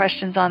 Submit your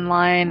questions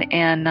online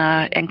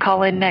and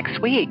call in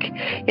next week.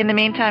 In the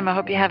meantime, I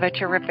hope you have a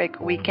terrific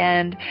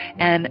weekend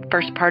and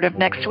first part of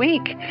next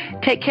week.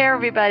 Take care,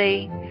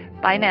 everybody.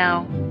 Bye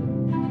now.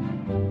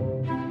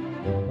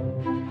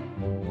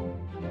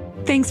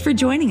 Thanks for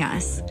joining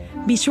us.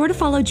 Be sure to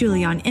follow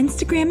Julie on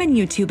Instagram and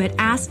YouTube at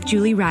Ask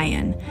Julie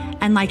Ryan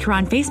and like her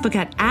on Facebook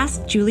at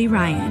Ask Julie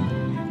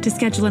Ryan. To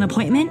schedule an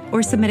appointment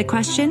or submit a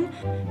question,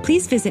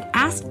 please visit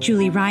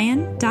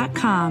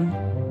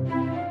AskJulieRyan.com.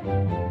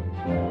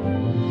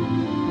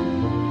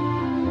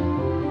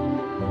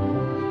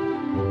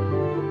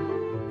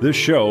 This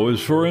show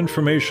is for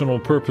informational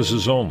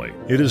purposes only.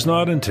 It is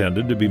not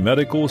intended to be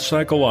medical,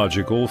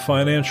 psychological,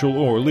 financial,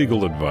 or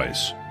legal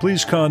advice.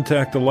 Please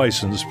contact a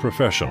licensed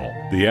professional.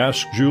 The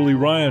Ask Julie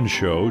Ryan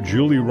Show,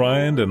 Julie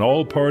Ryan and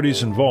all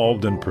parties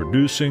involved in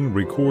producing,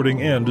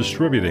 recording, and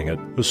distributing it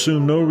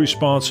assume no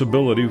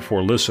responsibility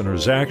for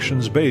listeners'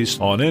 actions based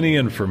on any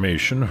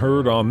information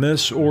heard on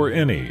this or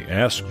any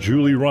Ask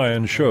Julie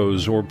Ryan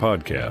shows or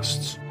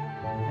podcasts.